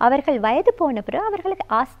அவர்கள் வயது போன பிறகு அவர்களுக்கு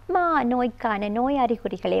ஆஸ்துமா நோய்க்கான நோய்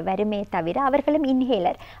அறிகுறிகளை வருமே தவிர அவர்களும்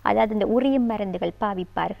இன்ஹேலர், அதாவது இந்த உரியும் மருந்துகள்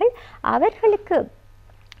பாவிப்பார்கள். அவர்களுக்கு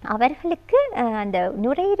அந்த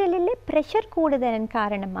நுரையீரலில் பிரஷர் கூடுதலின்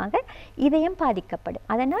காரணமாக இதயம் பாதிக்கப்படும்.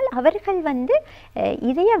 அதனால் அவர்கள்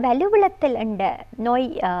இதய வலுவிழத்தல் என்ற நோய்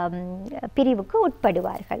பிரிவுக்கு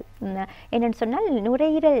உட்படுவார்கள். என்னென்னு சொன்னால்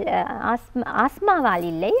நுரையீரல் ஆஸ்மாவால்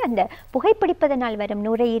இல்லை, அந்த புகைப்பிடிப்பதனால் வரும்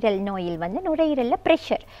நுரையீரல் நோயில் நுரையீரலில்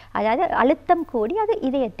பிரஷர், அதாவது அழுத்தம் கூடி அது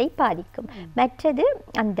இதயத்தை பாதிக்கும். மற்றது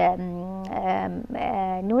அந்த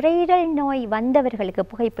நுரையீரல் நோய் வந்தவர்களுக்கு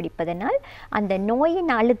புகைப்பிடிப்பதனால் அந்த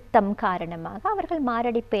நோயின் அழுத்தம் காரணமாக அவர்கள்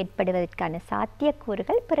மாரடைப்பு ஏற்படுவதற்கான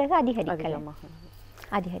சாத்தியக்கூறுகள் பிறகு அதிகரிக்கலாம்.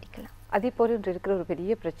 அதே போல இன்று இருக்கிற ஒரு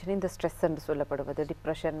பெரிய பிரச்சனை இந்த ஸ்ட்ரெஸ் என்று சொல்லப்படுவது.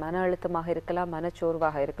 டிப்ரெஷன், மன அழுத்தமாக இருக்கலாம்,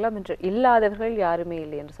 மனச்சோர்வாக இருக்கலாம் என்று இல்லாதவர்கள் யாருமே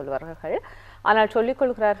இல்லை என்று சொல்வார்கள். ஆனால் சொல்லிக்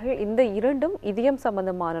கொள்கிறார்கள் இந்த இரண்டும் இதயம்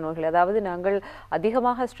சம்பந்தமான நோய்கள். அதாவது நாங்கள்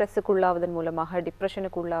அதிகமாக ஸ்ட்ரெஸ்ஸுக்கு உள்ளாவதன் மூலமாக,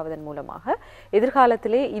 டிப்ரெஷனுக்கு உள்ளாவதன் மூலமாக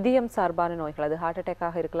எதிர்காலத்திலே இதயம் சார்பான நோய்கள், அது ஹார்ட்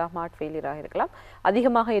அட்டாக்காக இருக்கலாம், ஹார்ட் ஃபெயிலியராக இருக்கலாம்,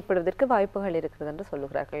 அதிகமாக ஏற்படுவதற்கு வாய்ப்புகள் இருக்கிறது என்று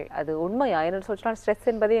சொல்லுகிறார்கள். அது உண்மையா? என்று சொன்னால் ஸ்ட்ரெஸ்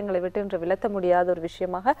என்பதை எங்களை விட்டு இன்று விலத்த முடியாத ஒரு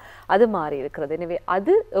விஷயமாக அது மாறி இருக்கிறது. எனவே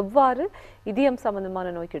அது எவ்வாறு இதயம்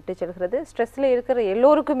சம்பந்தமான நோய்க்கு இட்டு செல்கிறது? ஸ்ட்ரெஸ்ல இருக்கிற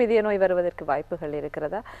எல்லோருக்கும் இதய நோய் வருவதற்கு வாய்ப்புகள்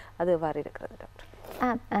இருக்கிறதா? அது எவ்வாறு இருக்கிறது டாக்டர்?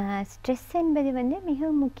 ஸ்ட்ரெஸ் என்பது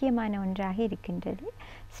மிகவும் முக்கியமான ஒன்றாக இருக்கின்றது.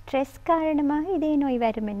 ஸ்ட்ரெஸ் காரணமாக இதய நோய்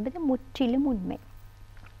வரும் என்பது முற்றிலும் உண்மை.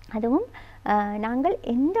 அதுவும் நாங்கள்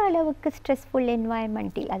எந்த அளவுக்கு ஸ்ட்ரெஸ்ஃபுல்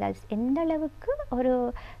என்வாயன்மெண்ட்டில், அதாவது எந்த அளவுக்கு ஒரு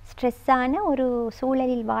ஸ்ட்ரெஸ்ஸான ஒரு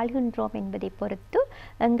சூழலில் வாழ்கின்றோம் என்பதை பொறுத்து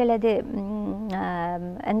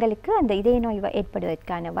எங்களுக்கு அந்த இதய நோய்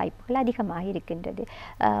ஏற்படுவதற்கான வாய்ப்புகள் அதிகமாக இருக்கின்றது.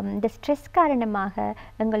 இந்த ஸ்ட்ரெஸ் காரணமாக,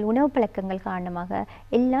 எங்கள் உணவு பழக்கங்கள் காரணமாக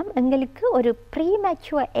எல்லாம் எங்களுக்கு ஒரு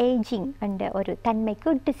ப்ரீமேச்சுவர் ஏஜிங் என்ற ஒரு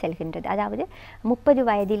தன்மைக்கு இட்டு செல்கின்றது. அதாவது 30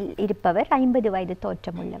 வயதில் இருப்பவர் 50 வயது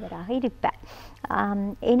தோற்றம் உள்ளவராக இருப்பார்.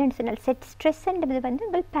 ஏனென்று சொன்னால் செட் ஸ்ட்ரெஸ் என்பது வந்து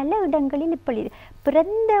உங்கள் பல இடங்களில் இப்பொழுது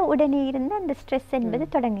பிறந்த உடனே இருந்த அந்த ஸ்ட்ரெஸ் என்பது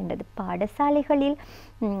தொடங்குகின்றது. பாடசாலைகளில்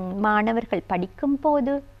மாணவர்கள் படிக்கும்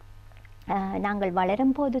போது, நாங்கள்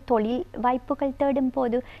வளரும் போது, தொழில் வாய்ப்புகள் தேடும்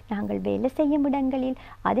போது, நாங்கள் வேலை செய்யும் இடங்களில்,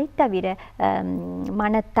 அதை தவிர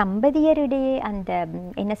மனத்தம்பதியரிடையே அந்த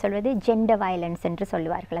என்ன சொல்வது, ஜெண்டர் வயலன்ஸ் என்று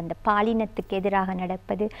சொல்லுவார்கள், அந்த பாலினத்துக்கு எதிராக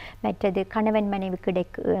நடப்பது, மற்றது கணவன் மனைவிக்கு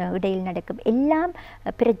இடையில் நடக்கும் எல்லாம்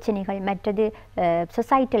பிரச்சனைகள், மற்றது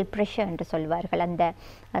சொசைட்டல் ப்ரெஷர் என்று சொல்வார்கள், அந்த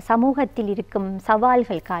சமூகத்தில் இருக்கும்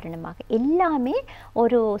சவால்கள் காரணமாக எல்லாமே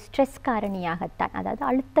ஒரு ஸ்ட்ரெஸ் காரணியாகத்தான், அதாவது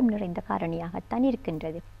அழுத்தம் நிறைந்த காரணியாகத்தான்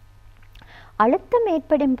இருக்கின்றது. அழுத்தம்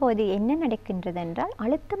ஏற்படும் போது என்ன நடக்கின்றது என்றால்,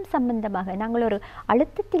 அழுத்தம் சம்பந்தமாக நாங்கள் ஒரு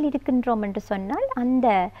அழுத்தத்தில் இருக்கின்றோம் என்று சொன்னால் அந்த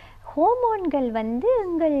ஹோமோன்கள் வந்து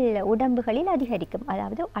எங்கள் உடம்புகளில் அதிகரிக்கும்.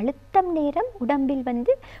 அதாவது அழுத்தம் நேரம் உடம்பில்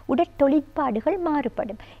வந்து உடற்தொழிற்பாடுகள்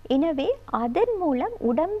மாறுபடும். எனவே அதன் மூலம்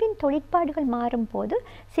உடம்பின் தொழிற்பாடுகள் மாறும் போது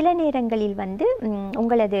சில நேரங்களில் வந்து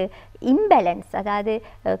உங்களது இம்பேலன்ஸ், அதாவது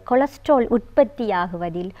கொலஸ்ட்ரால் உற்பத்தி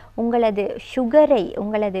ஆகுவதில், உங்களது சுகரை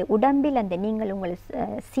உங்களது உடம்பில் அந்த நீங்கள் உங்கள்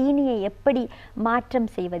சீனியை எப்படி மாற்றம்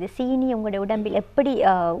செய்வது, சீனி உங்களுடைய உடம்பில் எப்படி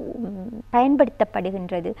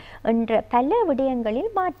பயன்படுத்தப்படுகின்றது என்ற பல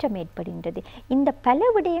விடயங்களில் மாற்றம் ஏற்படுகின்றது. இந்த பல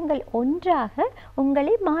விடயங்கள் ஒன்றாக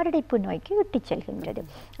உங்களை மாரடைப்பு நோய்க்கு இட்டுச் செல்கின்றது.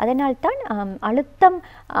 அதனால்தான்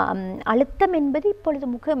அழுத்தம் என்பது இப்பொழுது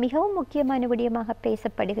மிகவும் முக்கியமான விடயமாக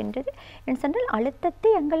பேசப்படுகின்றது. என்று சொன்னால்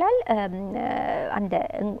அழுத்தத்தை எங்களால் அந்த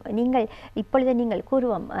இப்பொழுது நீங்கள்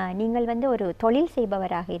கூறுவோம், நீங்கள் வந்து ஒரு தொழில்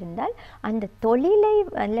செய்பவராக இருந்தால் அந்த தொழிலை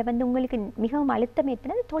வந்து உங்களுக்கு மிகவும் அழுத்தம்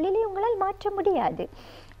ஏற்பட்டால் தொழிலை உங்களால் மாற்ற முடியாது.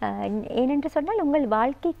 ஏனென்று சொன்னால் உங்கள்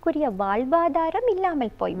வாழ்க்கைக்குரிய வாழ்வாதாரம்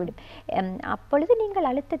இல்லாமல் போய்விடும். அப்பொழுது நீங்கள்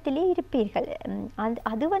அழுத்தத்திலே இருப்பீர்கள்.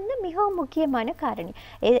 அது வந்து மிகவும் முக்கியமான காரணி.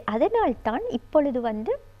 அதனால்தான் இப்பொழுது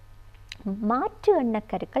வந்து மாற்று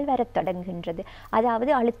எண்ணக்கருக்கள் வரத் தொடங்குகின்றது.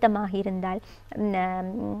 அதாவது அழுத்தமாக இருந்தால்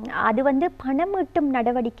அது வந்து பணம் ஈட்டும்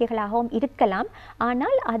நடவடிக்கைகளாகவும் இருக்கலாம்.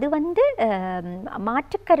 ஆனால் அது வந்து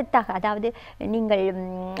மாற்று கருத்தாக, அதாவது நீங்கள்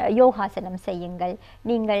யோகாசனம் செய்யுங்கள்,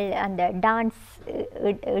 நீங்கள் அந்த டான்ஸ்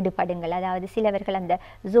ஈடுபடுங்கள், அதாவது சிலவர்கள் அந்த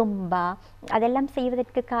ஜும்பா அதெல்லாம்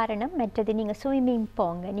செய்வதற்கு காரணம், மற்றது நீங்கள் ஸ்விம்மிங்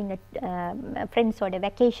போங்க, நீங்கள் ஃப்ரெண்ட்ஸோட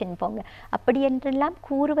வெக்கேஷன் போங்க, அப்படி என்றெல்லாம்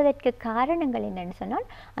கூறுவதற்கு காரணங்கள் என்னன்னு சொன்னால்,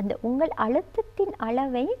 அந்த உங்கள் அழுத்தத்தின்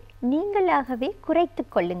அளவை நீங்களாகவே குறைத்து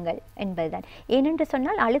கொள்ளுங்கள் என்பதுதான். ஏனென்று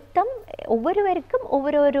சொன்னால் அழுத்தம் ஒவ்வொருவருக்கும்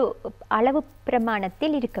ஒவ்வொரு அளவு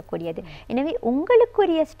பிரமாணத்தில் இருக்கக்கூடியது. எனவே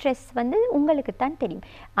உங்களுக்குரிய ஸ்ட்ரெஸ் வந்து உங்களுக்கு தான் தெரியும்.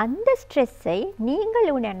 அந்த ஸ்ட்ரெஸ்ஸை நீங்கள்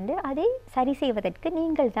உணர்ந்து அதை சரி செய்வதற்கு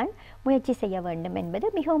நீங்கள் தான் முயற்சி செய்ய வேண்டும் என்பது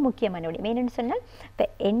மிகவும் முக்கியமான விடயம். ஏனென்று சொன்னால் இப்போ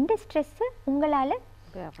எந்த ஸ்ட்ரெஸ்ஸை உங்களால்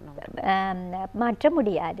மாற்ற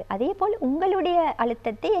முடியாது, அதே போல் உங்களுடைய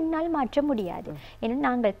அழுத்தத்தை என்னால் மாற்ற முடியாது. ஏன்னா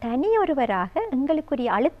நாங்கள் தனியொருவராக எங்களுக்குரிய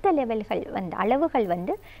அழுத்த லெவல்கள் வந்து அளவுகள்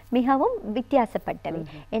வந்து மிகவும் வித்தியாசப்பட்டவை.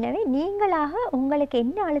 எனவே நீங்களாக உங்களுக்கு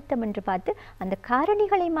என்ன அழுத்தம் என்று பார்த்து அந்த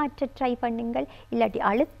காரணிகளை மாற்ற ட்ரை பண்ணுங்கள். இல்லாட்டி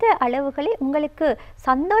அழுத்த அளவுகளை உங்களுக்கு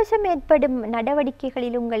சந்தோஷம் ஏற்படும்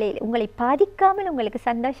நடவடிக்கைகளில் உங்களை பாதிக்காமல் உங்களுக்கு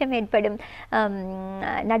சந்தோஷம் ஏற்படும்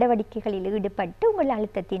நடவடிக்கைகளில் ஈடுபட்டு உங்கள்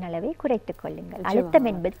அழுத்தத்தின் அளவை குறைத்துக் கொள்ளுங்கள். அழுத்தம்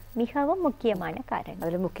என்பது மிகவும் முக்கியமான காரணம்.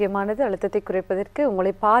 அதில் முக்கியமானது அழுத்தத்தை குறைப்பதற்கு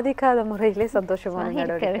உங்களை பாதிக்காத முறையிலே சந்தோஷமான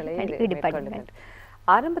நடவடிக்கைகளை ஈடுபடுங்கள்.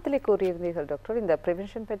 ஆரம்பத்திலே கூறியிருந்தீர்கள் டாக்டர், இந்த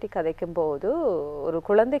ப்ரிவென்ஷன் பற்றி கதைக்கும் போது ஒரு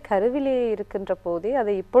குழந்தை கருவிலே இருக்கின்ற போதே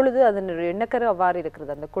அதை இப்பொழுது அதன் எண்ணக்கரு அவ்வாறு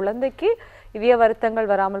இருக்கிறது, அந்த குழந்தைக்கு இதய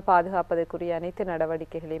வருத்தங்கள் வராமல் பாதுகாப்பதற்குரிய அனைத்து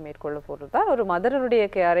நடவடிக்கைகளையும் மேற்கொள்ள போதுதான் ஒரு மதரனுடைய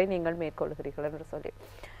கேரை நீங்கள் மேற்கொள்கிறீர்கள் என்று சொல்லி,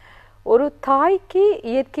 ஒரு தாய்க்கு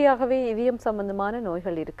இயற்கையாகவே இதயம் சம்பந்தமான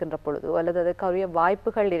நோய்கள் இருக்கின்ற பொழுது அல்லது அதற்குரிய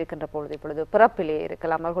வாய்ப்புகள் இருக்கின்ற பொழுது, இப்பொழுது பிறப்பிலே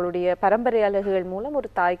இருக்கலாம், அவர்களுடைய பரம்பரை அலகுகள் மூலம் ஒரு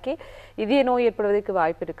தாய்க்கு இதய நோய் ஏற்படுவதற்கு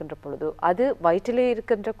வாய்ப்பு இருக்கின்ற பொழுது அது வயிற்றிலே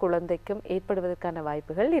இருக்கின்ற குழந்தைக்கும் ஏற்படுவதற்கான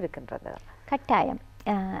வாய்ப்புகள் இருக்கின்றன. கட்டாயம்.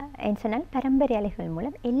 என்று சொன்னால் பரம்பரை அலைகள்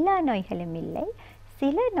மூலம் எல்லா நோய்களும் இல்லை,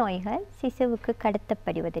 சில நோய்கள் சிசுவுக்கு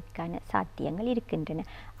கடத்தப்படுவதற்கான சாத்தியங்கள் இருக்கின்றன.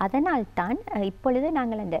 அதனால்தான் இப்பொழுது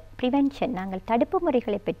நாங்கள் அந்த ப்ரிவென்ஷன், நாங்கள் தடுப்பு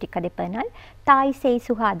முறைகளை பற்றி கதைப்பதனால் தாய் சேய்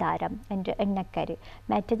சுகாதாரம் என்ற எண்ணக்கரு,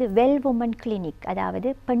 மற்றது வெல் உமன் கிளினிக் அதாவது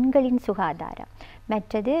பெண்களின் சுகாதாரம்,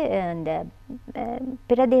 மற்றது இந்த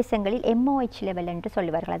பிரதேசங்களில் MOH லெவல் என்று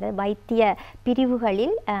சொல்லுவார்கள், அதாவது வைத்திய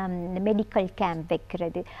பிரிவுகளில் மெடிக்கல் கேம்ப்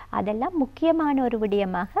வைக்கிறது, அதெல்லாம் முக்கியமான ஒரு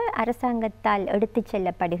விடயமாக அரசாங்கத்தால் எடுத்து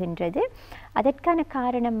செல்லப்படுகின்றது. அதற்கான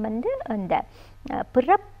காரணம் வந்து அந்த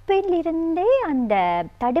பிறப்பிலிருந்தே அந்த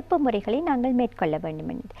தடுப்பு முறைகளை நாங்கள் மேற்கொள்ள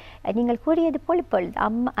வேண்டும் என்று நீங்கள் கூறியது போல் இப்பொழுது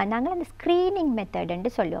நாங்கள் அந்த ஸ்க்ரீனிங் மெத்தட்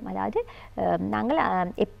என்று சொல்லுவோம். அதாவது நாங்கள்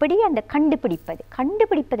எப்படி அந்த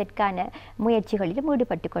கண்டுபிடிப்பதற்கான முயற்சிகளிலும்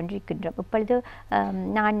ஈடுபட்டு கொண்டிருக்கின்றோம். இப்பொழுது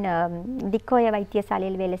நான் திக்கோய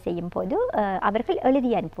வைத்தியசாலையில் வேலை செய்யும் போது அவர்கள்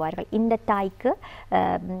எழுதி அனுப்புவார்கள், இந்த தாய்க்கு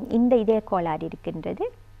இந்த இதய கோளாறு இருக்கின்றது,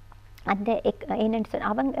 அந்த என்னென்னு சொன்ன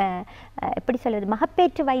அவங்க எப்படி சொல்வது,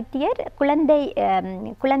 மகப்பேற்று வைத்தியர்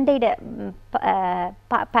குழந்தையிட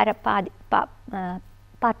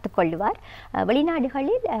பார்த்து கொள்ளுவார்.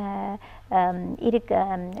 வெளிநாடுகளில்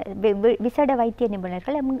விசேட வைத்திய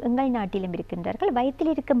நிபுணர்கள் எங்கள் நாட்டிலும் இருக்கின்றார்கள்.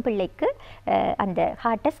 வயிற்றில் இருக்கும் பிள்ளைக்கு அந்த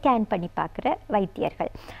ஹார்ட்டை ஸ்கேன் பண்ணி பார்க்குற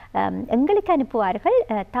வைத்தியர்கள் எங்களுக்கு அனுப்புவார்கள்.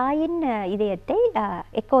 தாயின் இதயத்தை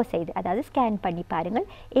எக்கோ செய்து, அதாவது ஸ்கேன் பண்ணி பாருங்கள்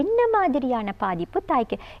என்ன மாதிரியான பாதிப்பு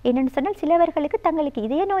தாய்க்கு. என்னென்னு சொன்னால் சிலவர்களுக்கு தங்களுக்கு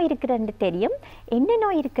இதய நோய் இருக்கிறது தெரியும், என்ன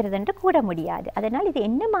நோய் இருக்கிறது என்று கூற முடியாது. அதனால் இது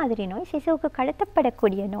என்ன மாதிரி நோய், சிசுவுக்கு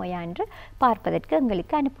கடத்தப்படக்கூடிய நோயா என்று பார்ப்பதற்கு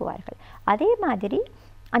எங்களுக்கு அனுப்புவார்கள். அதே மாதிரி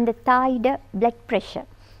அந்த தாயிட பிளட் ப்ரெஷர்,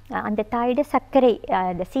 அந்த தாயிட சர்க்கரை,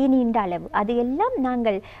 அந்த சீனியின் அளவு, அது எல்லாம்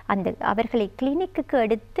நாங்கள் அவர்களை கிளினிக்கு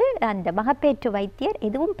எடுத்து அந்த மகப்பேற்று வைத்தியர்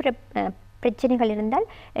எதுவும் பிரச்சனைகள் இருந்தால்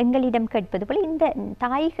எங்களிடம் கேட்பது போல் இந்த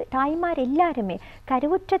தாய்மார் எல்லாருமே,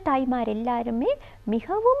 கருவுற்ற தாய்மார் எல்லாருமே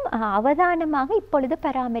மிகவும் அவதானமாக இப்பொழுது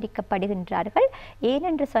பராமரிக்கப்படுகின்றார்கள்.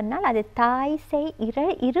 ஏனென்று சொன்னால் அது தாய்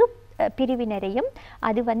சேய் இரு பிரிவினரையும்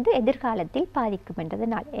அது எதிர்காலத்தில் பாதிக்கும்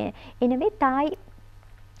என்றதனால். எனவே தாய்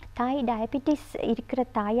டயபெட்டிஸ் இருக்கிற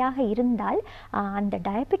தாயாக இருந்தால் அந்த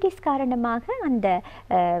டயபெட்டிஸ் காரணமாக அந்த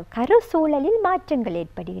கரு சூழலில் மாற்றங்கள்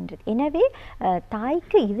ஏற்படுகின்றது. எனவே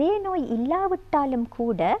தாய்க்கு இதய நோய் இல்லாவிட்டாலும்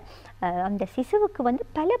கூட அந்த சிசுவுக்கு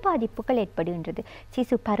பல பாதிப்புகள் ஏற்படுகின்றது.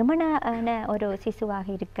 சிசு பருமனான ஒரு சிசுவாக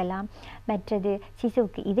இருக்கலாம், மற்றது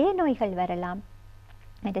சிசுவுக்கு இதய நோய்கள் வரலாம்,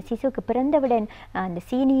 மற்ற சிசுவுக்கு பிறந்தவுடன் அந்த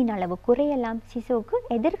சீனியின் அளவு குறையலாம், சிசுவுக்கு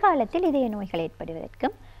எதிர்காலத்தில் இதய நோய்கள்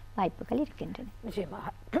ஏற்படுவதற்கும் வாய்ப்புகள் இருக்கின்றன. நிச்சயமாக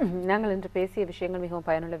நாங்கள் இன்று பேசிய விஷயங்கள் மிகவும்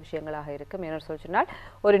பயனுள்ள விஷயங்களாக இருக்கும். என்ன சொன்னால்,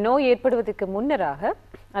 ஒரு நோய் ஏற்படுவதற்கு முன்னராக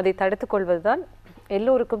அதை தடுத்துக் கொள்வதுதான்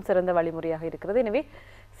எல்லோருக்கும் சிறந்த வழிமுறையாக இருக்கிறது. எனவே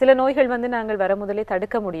சில நோய்கள் நாங்கள் வர முதலே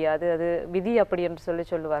தடுக்க முடியாது, அது விதி அப்படி என்று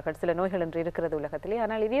சொல்லுவார்கள். சில நோய்கள் என்று இருக்கிறது உலகத்திலே.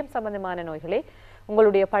 ஆனால் இதயம் சம்பந்தமான நோய்களே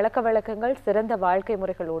உங்களுடைய பழக்க வழக்கங்கள், சிறந்த வாழ்க்கை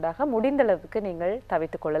முறைகளூடாக முடிந்த அளவுக்கு நீங்கள்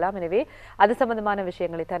தவிர்த்துக் கொள்ளலாம். எனவே அது சம்பந்தமான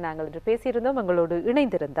விஷயங்களை தான் நாங்கள் இன்று பேசியிருந்தோம். எங்களோடு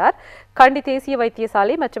இணைந்திருந்தார் கண்டி தேசிய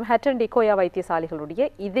வைத்தியசாலை மற்றும் ஹட்டன் டிகோயா வைத்தியசாலைகளுடைய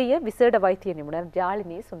இதய விசேட வைத்திய நிபுணர்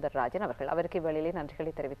ஜாலினி சுந்தரராஜன் அவர்கள். அவருக்கு வேளையிலே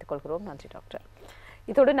நன்றிகளை தெரிவித்துக் கொள்கிறோம். நன்றி டாக்டர்.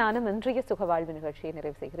 இதோடு நானும் இன்றைய சுகவாழ்வு நிகழ்ச்சியை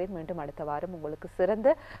நிறைவு செய்கிறேன். மீண்டும் அடுத்த வாரம் உங்களுக்கு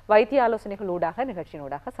சிறந்த வைத்திய ஆலோசனைகளூடாக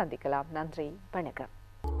நிகழ்ச்சியினூடாக சந்திக்கலாம். நன்றி, வணக்கம்.